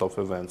unsettlement of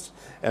events.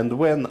 And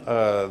when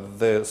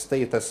the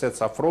state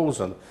assets are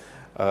frozen,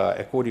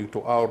 according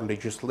to our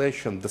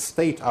legislation,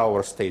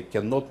 our state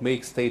cannot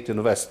make state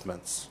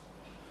investments,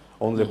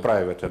 only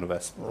private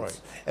investments.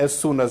 Right. As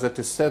soon as it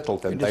is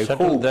settled, and I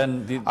hope,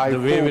 then the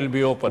way will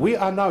be open. We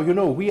are now,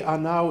 we are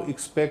now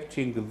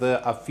expecting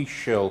the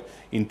official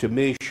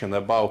intimation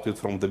about it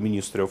from the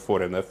Ministry of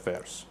Foreign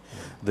Affairs.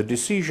 The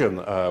decision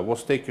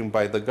was taken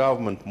by the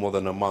government more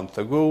than a month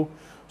ago,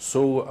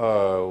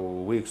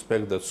 so we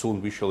expect that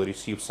soon we shall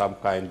receive some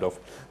kind of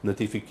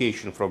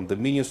notification from the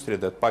ministry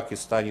that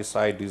Pakistani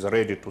side is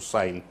ready to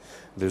sign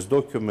this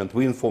document.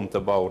 We informed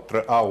about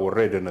our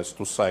readiness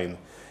to sign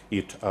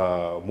it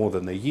more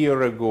than a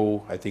year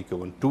ago, I think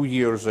even 2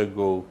 years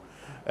ago.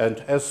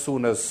 And as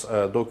soon as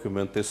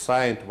document is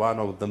signed, one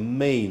of the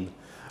main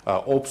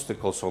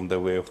obstacles on the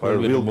way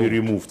will be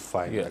removed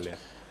finally. Yes.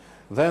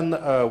 Then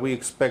we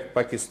expect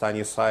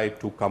Pakistani side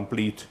to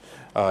complete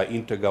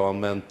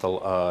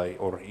intergovernmental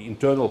or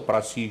internal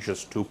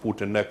procedures to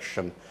put in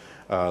action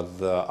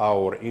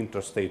our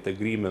interstate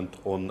agreement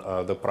on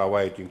the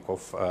providing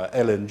of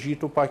LNG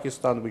to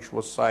Pakistan, which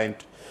was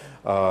signed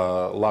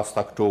last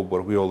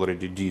October. We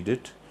already did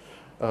it.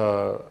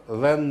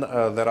 Then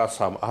there are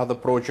some other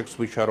projects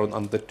which are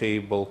on the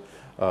table,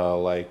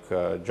 like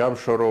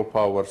Jamshoro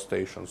power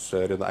stations,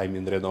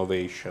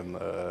 renovation,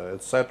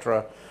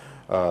 etc.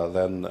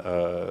 Then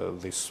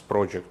this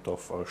project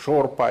of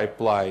shore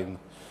pipeline,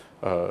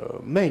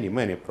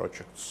 many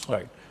projects.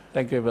 Right.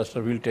 Thank you,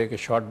 Ambassador. We'll take a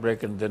short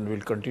break and then we'll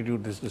continue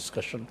this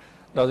discussion.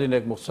 नाज़रीन,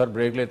 एक मुख्तसर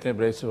break लेते हैं।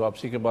 Break से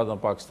वापसी के बाद हम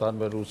पाकिस्तान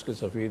में रूस के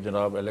सफ़ीर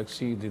जनाब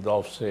एलेक्सी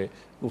दिदॉफ से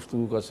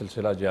गुफ्तगू का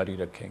सिलसिला जारी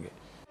रखेंगे।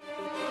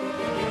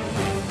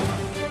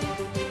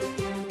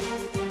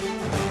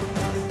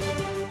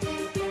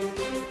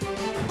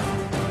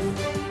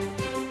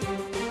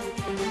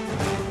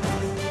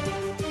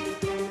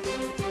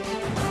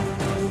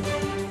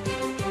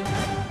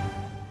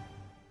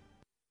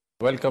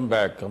 Welcome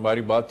back.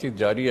 हमारी बातचीत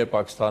जारी है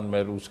पाकिस्तान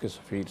में रूस के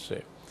सफ़ीर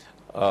से।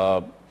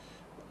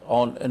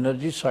 On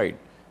energy side,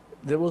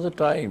 there was a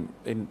time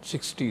in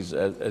 60s,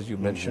 as you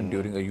mentioned,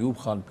 during Ayub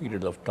Khan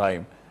period of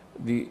time,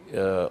 the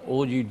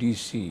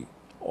OGDC,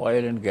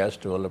 Oil and Gas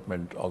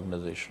Development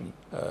Organization,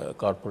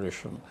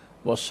 Corporation,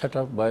 was set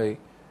up by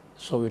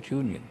Soviet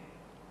Union.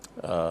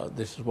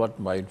 This is what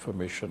my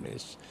information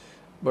is.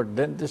 But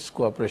then this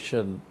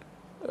cooperation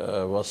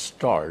was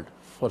stalled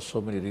for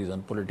so many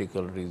reasons,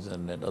 political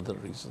reasons and other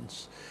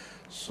reasons.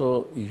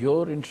 So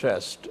your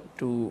interest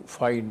to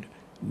find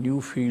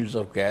new fields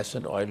of gas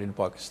and oil in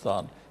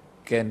Pakistan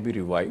can be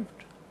revived?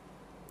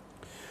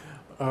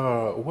 There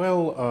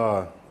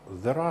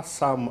are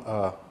some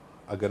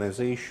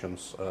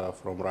organizations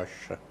from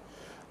Russia,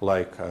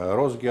 like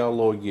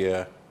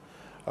Rosgeologia,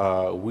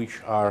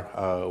 which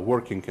are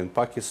working in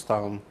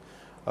Pakistan.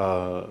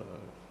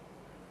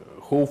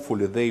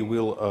 Hopefully they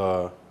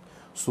will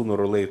sooner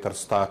or later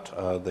start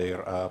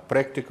their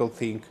practical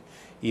thing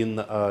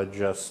in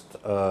just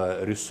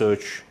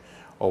research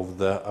of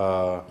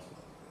the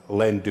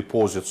land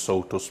deposits,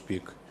 so to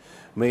speak.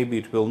 Maybe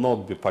it will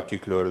not be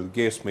particularly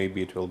gas,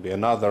 maybe it will be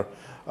another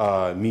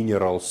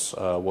minerals,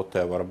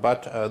 whatever.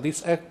 But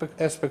this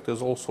aspect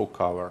is also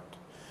covered.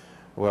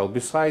 Well,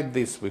 beside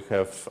this, we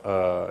have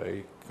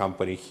a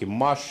company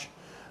Himash,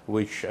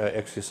 which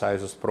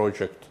exercises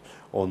project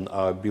on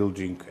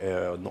building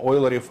an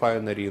oil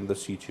refinery in the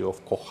city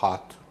of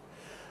Kohat.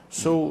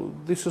 So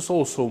this is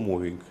also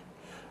moving.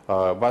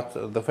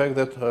 But the fact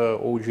that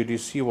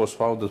OGDC was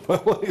founded,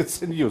 well,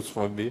 it's news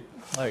for me.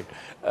 Right.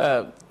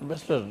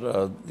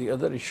 The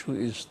other issue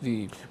is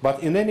the...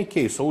 But in any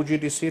case,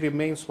 OGDC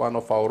remains one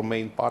of our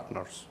main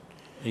partners.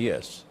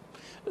 Yes.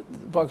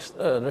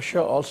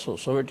 Russia also,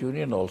 Soviet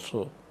Union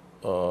also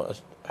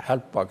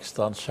helped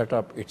Pakistan set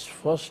up its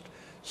first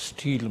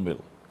steel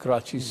mill,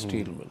 Karachi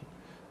steel mill.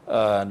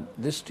 And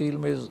this steel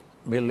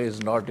mill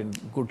is not in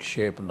good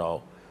shape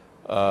now.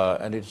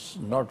 And it's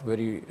not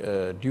very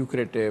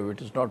lucrative,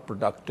 it is not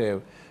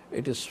productive,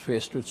 it is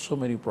faced with so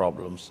many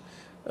problems.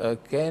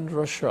 Can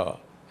Russia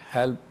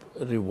help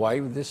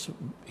revive this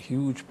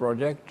huge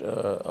project,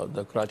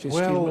 the Karachi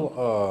steel mill?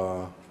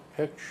 Well,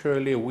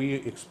 actually we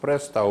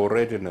expressed our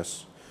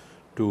readiness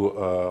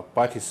to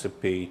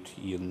participate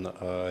in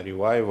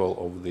revival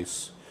of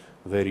this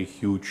very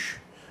huge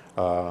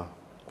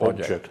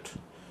object.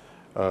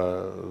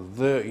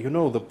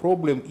 The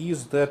problem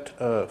is that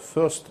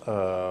first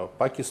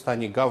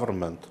Pakistani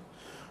government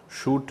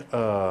should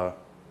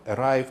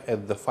arrive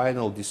at the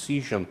final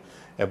decision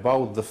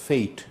about the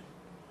fate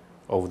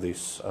of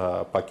this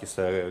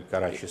Pakistan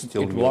Karachi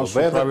steel mill. It wants to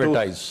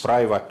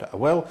privatize.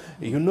 Well,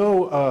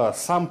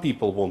 some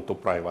people want to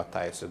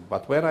privatize it,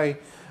 but when I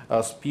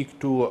speak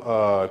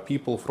to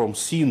people from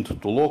Sindh,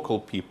 to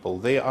local people,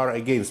 they are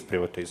against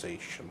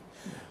privatization.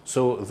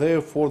 So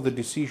therefore the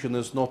decision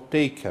is not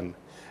taken.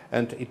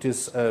 And it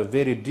is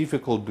very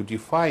difficult to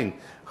define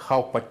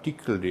how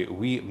particularly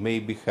we may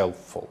be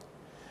helpful.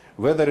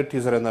 Whether it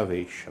is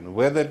renovation,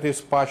 whether it is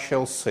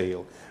partial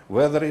sale,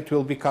 whether it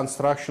will be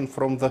construction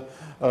from the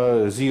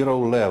zero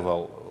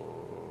level.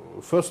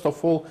 First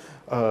of all,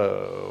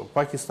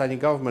 Pakistani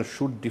government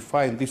should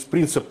define these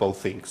principal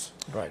things.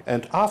 Right.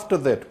 And after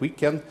that, we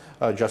can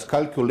just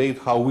calculate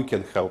how we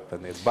can help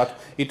in it. But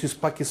it is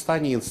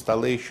Pakistani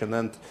installation,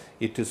 and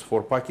it is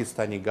for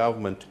Pakistani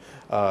government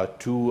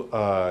to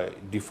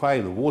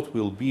define what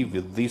will be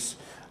with this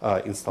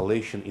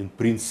installation in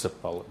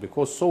principle.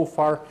 Because so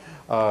far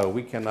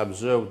we can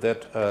observe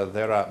that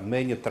there are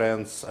many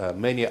trends,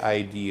 many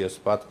ideas,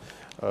 but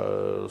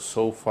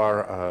so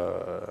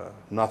far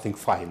nothing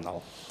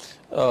final.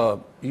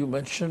 You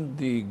mentioned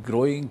the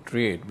growing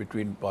trade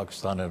between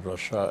Pakistan and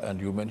Russia,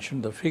 and you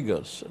mentioned the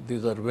figures.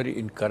 These are very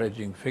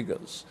encouraging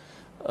figures.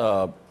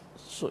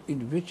 So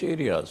in which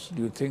areas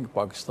do you think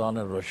Pakistan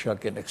and Russia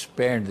can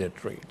expand their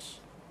trades?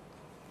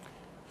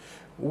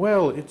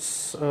 Well,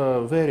 it's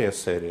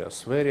various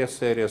areas.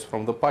 Various areas.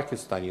 From the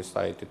Pakistani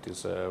side, it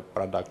is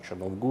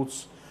production of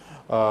goods.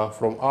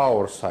 From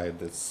our side,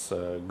 it's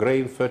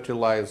grain,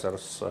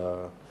 fertilizers,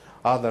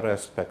 other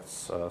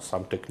aspects,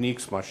 some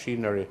techniques,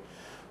 machinery.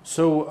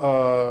 So,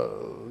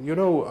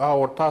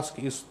 our task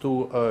is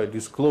to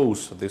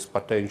disclose this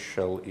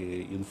potential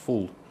in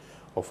full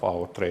of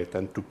our trade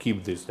and to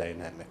keep these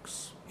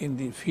dynamics. In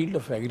the field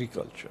of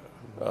agriculture,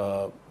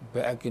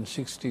 back in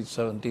 60s,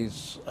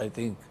 70s, I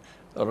think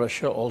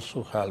Russia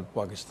also helped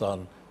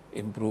Pakistan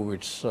improve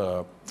its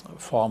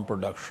farm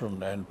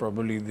production, and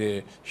probably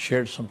they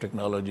shared some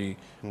technology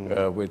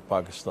with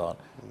Pakistan.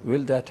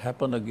 Will that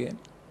happen again?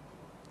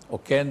 Or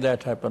can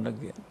that happen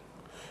again?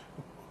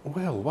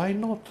 Well, why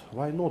not?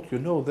 Why not?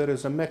 There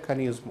is a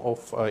mechanism of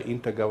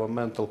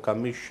intergovernmental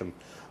commission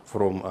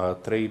from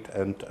trade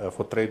and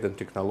for trade and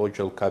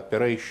technological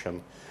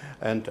cooperation,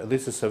 and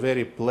this is a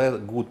very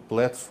good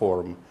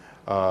platform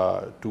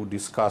to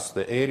discuss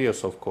the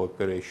areas of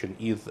cooperation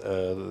if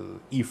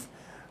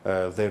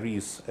there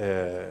is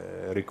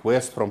a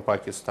request from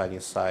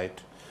Pakistani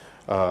side.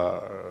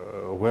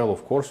 Well,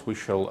 of course, we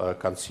shall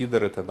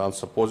consider it and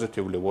answer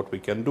positively what we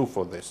can do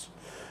for this.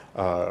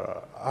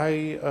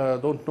 I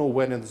don't know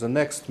when is the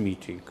next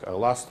meeting.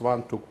 Last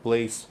one took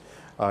place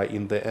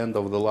in the end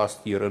of the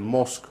last year in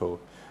Moscow.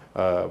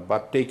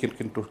 But taking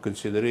into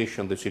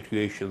consideration the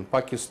situation in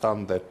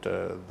Pakistan, that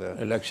the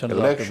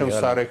elections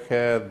are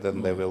ahead,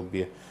 then there will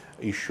be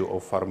issue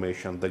of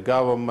formation of the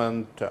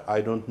government. I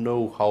don't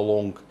know how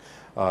long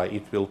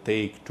it will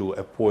take to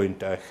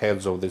appoint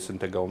heads of this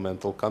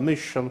intergovernmental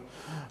commission.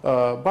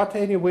 But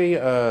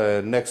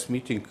anyway, next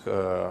meeting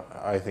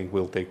I think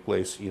will take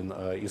place in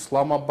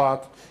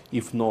Islamabad,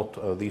 if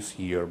not this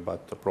year,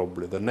 but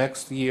probably the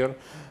next year.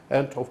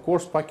 And of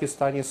course,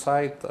 Pakistani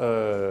side,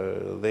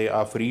 they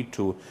are free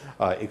to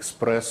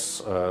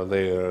express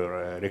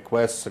their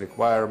requests,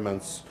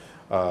 requirements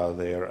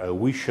their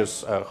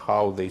wishes,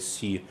 how they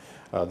see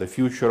the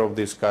future of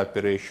this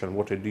cooperation,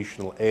 what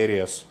additional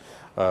areas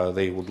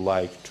they would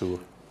like to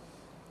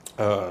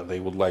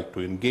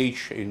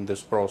engage in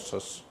this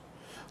process.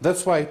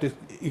 That's why it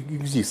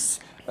exists.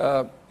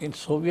 In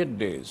Soviet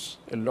days,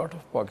 a lot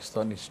of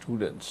Pakistani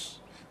students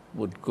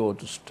would go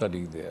to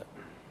study there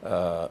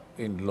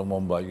in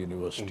Lumumba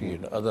University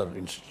and other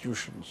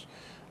institutions.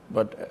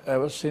 But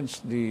ever since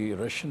the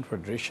Russian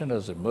Federation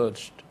has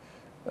emerged,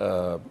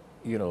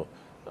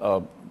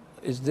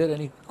 is there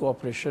any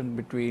cooperation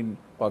between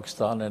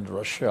Pakistan and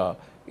Russia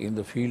in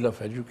the field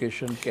of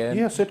education?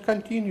 Yes, it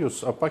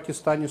continues.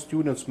 Pakistani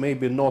students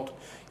maybe not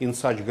in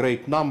such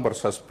great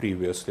numbers as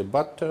previously,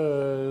 but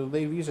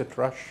they visit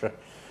Russia.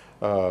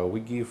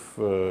 We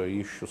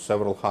issue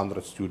several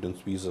hundred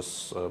students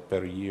visas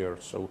per year.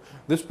 So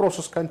this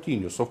process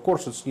continues. Of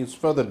course, it needs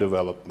further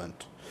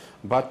development,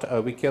 but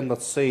we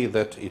cannot say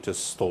that it is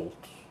stalled.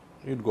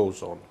 It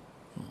goes on.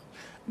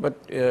 But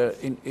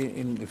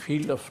in the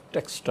field of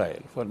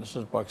textile, for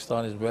instance,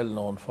 Pakistan is well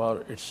known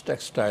for its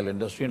textile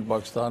industry, and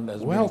Pakistan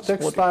has well,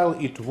 textile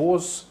it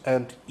was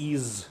and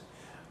is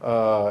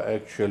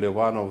actually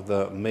one of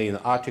the main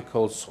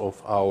articles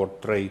of our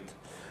trade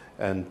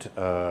and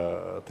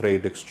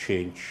trade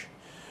exchange.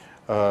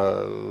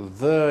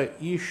 The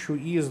issue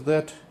is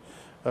that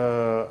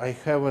I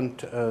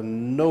haven't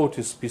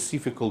noticed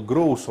specific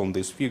growth on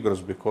these figures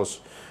because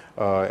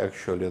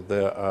actually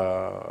the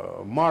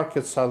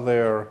markets are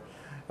there.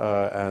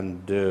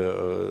 And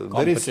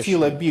there is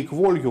still a big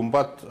volume,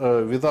 but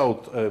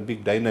without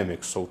big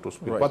dynamics, so to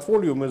speak. Right. But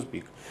volume is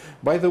big.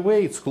 By the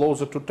way, it's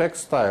closer to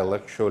textile,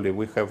 actually.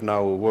 We have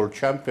now a World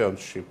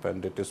Championship,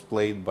 and it is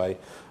played by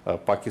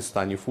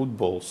Pakistani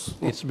footballs.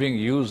 It's being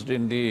used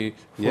in the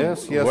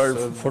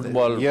World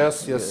football.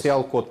 Yes,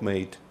 Sialkot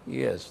made.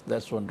 Yes,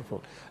 that's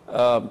wonderful.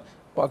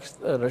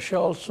 Russia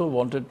also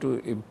wanted to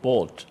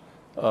import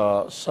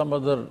some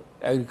other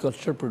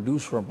agriculture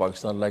produce from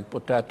Pakistan, like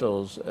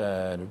potatoes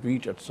and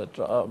wheat,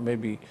 etc.,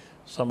 maybe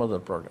some other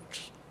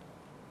products.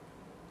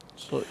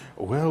 So,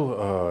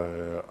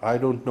 well, I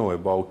don't know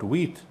about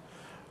wheat,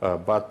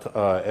 but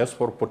as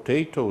for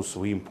potatoes,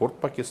 we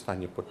import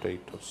Pakistani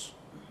potatoes.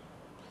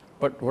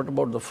 but what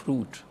about the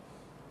fruit?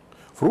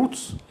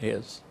 Fruits?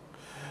 Yes.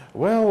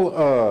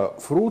 Well,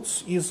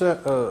 fruits is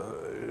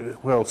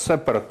a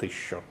separate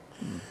issue.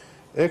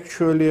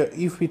 Actually,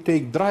 if we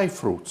take dry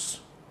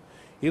fruits,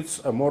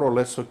 it's more or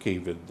less okay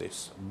with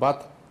this.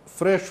 But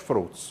fresh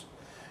fruits,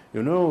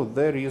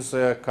 there is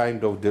a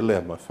kind of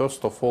dilemma.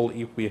 First of all,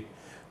 if we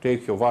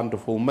take a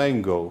wonderful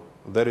mango,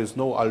 there is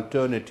no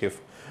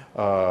alternative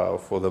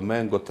for the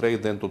mango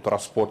trade than to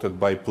transport it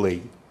by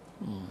plane.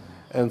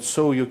 And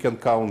so you can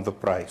count the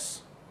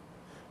price.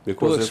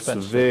 Because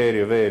it's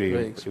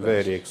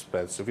very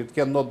expensive. It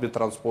cannot be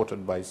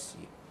transported by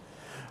sea.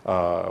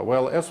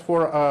 Well, as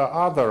for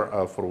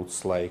other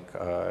fruits like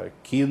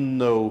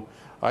quinoa,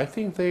 I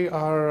think they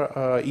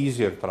are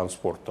easier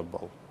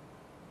transportable.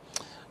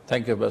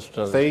 Thank you,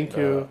 Ambassador. Thank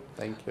you.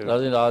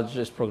 नाज़रीन, आज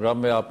इस programme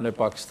में आपने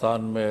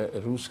पाकिस्तान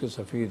में रूस के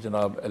सफ़ीर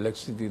जनाब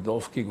Alexei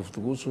दिदोफ की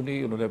गुफ्तगू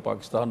सुनी। उन्होंने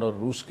पाकिस्तान और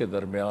रूस के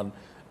दरमियान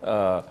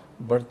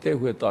बढ़ते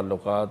हुए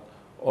ताल्लुकात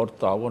और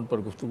ताउन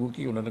पर गुफ्तगू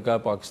की। उन्होंने कहा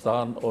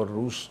पाकिस्तान और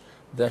रूस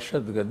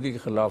दहशत गर्दी के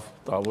ख़िलाफ़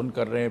ताउन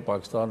कर रहे हैं।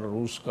 पाकिस्तान और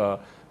रूस का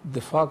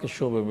दिफा के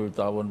शोबे में भी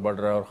ताउन बढ़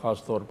रहा है और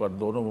ख़ास तौर पर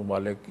दोनों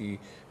ममालिक की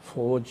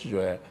फ़ौज जो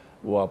है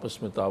वो आपस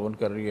में ताउन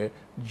कर रही है।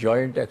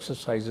 जॉइंट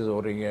एक्सरसाइजेज हो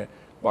रही हैं।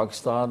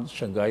 पाकिस्तान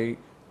शंघाई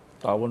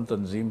ताउन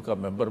तंजीम का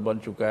मेंबर बन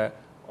चुका है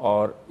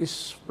और इस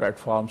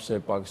प्लेटफार्म से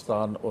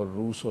पाकिस्तान और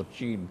रूस और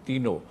चीन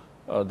तीनों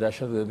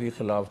दहशतगर्दी के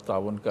ख़िलाफ़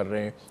ताउन कर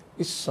रहे हैं।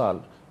 इस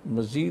साल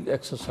मज़ीद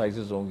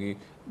एक्सरसाइजेज होंगी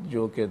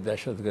जो कि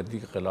दहशतगर्दी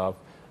के ख़िलाफ़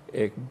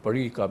एक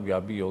बड़ी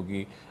कामयाबी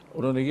होगी।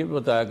 उन्होंने ये भी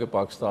बताया कि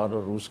पाकिस्तान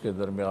और रूस के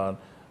दरमियान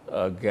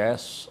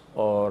गैस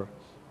और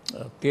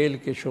तेल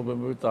के शोबे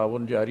में भी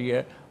ताउन जारी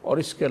है और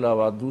इसके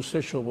अलावा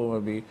दूसरे शोबों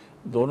में भी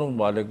दोनों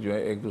ममालिक जो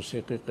हैं एक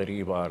दूसरे के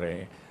करीब आ रहे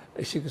हैं।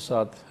 इसी के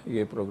साथ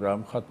ये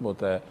प्रोग्राम ख़त्म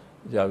होता है।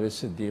 जावेद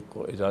सिद्दीक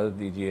को इजाज़त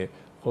दीजिए।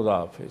 खुदा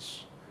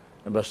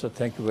हाफिज़। Ambassador,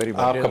 thank you very much.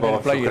 आपका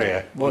बहुत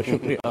शुक्रिया। बहुत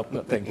शुक्रिया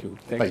आपका। Thank you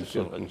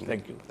so much.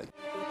 Thank you.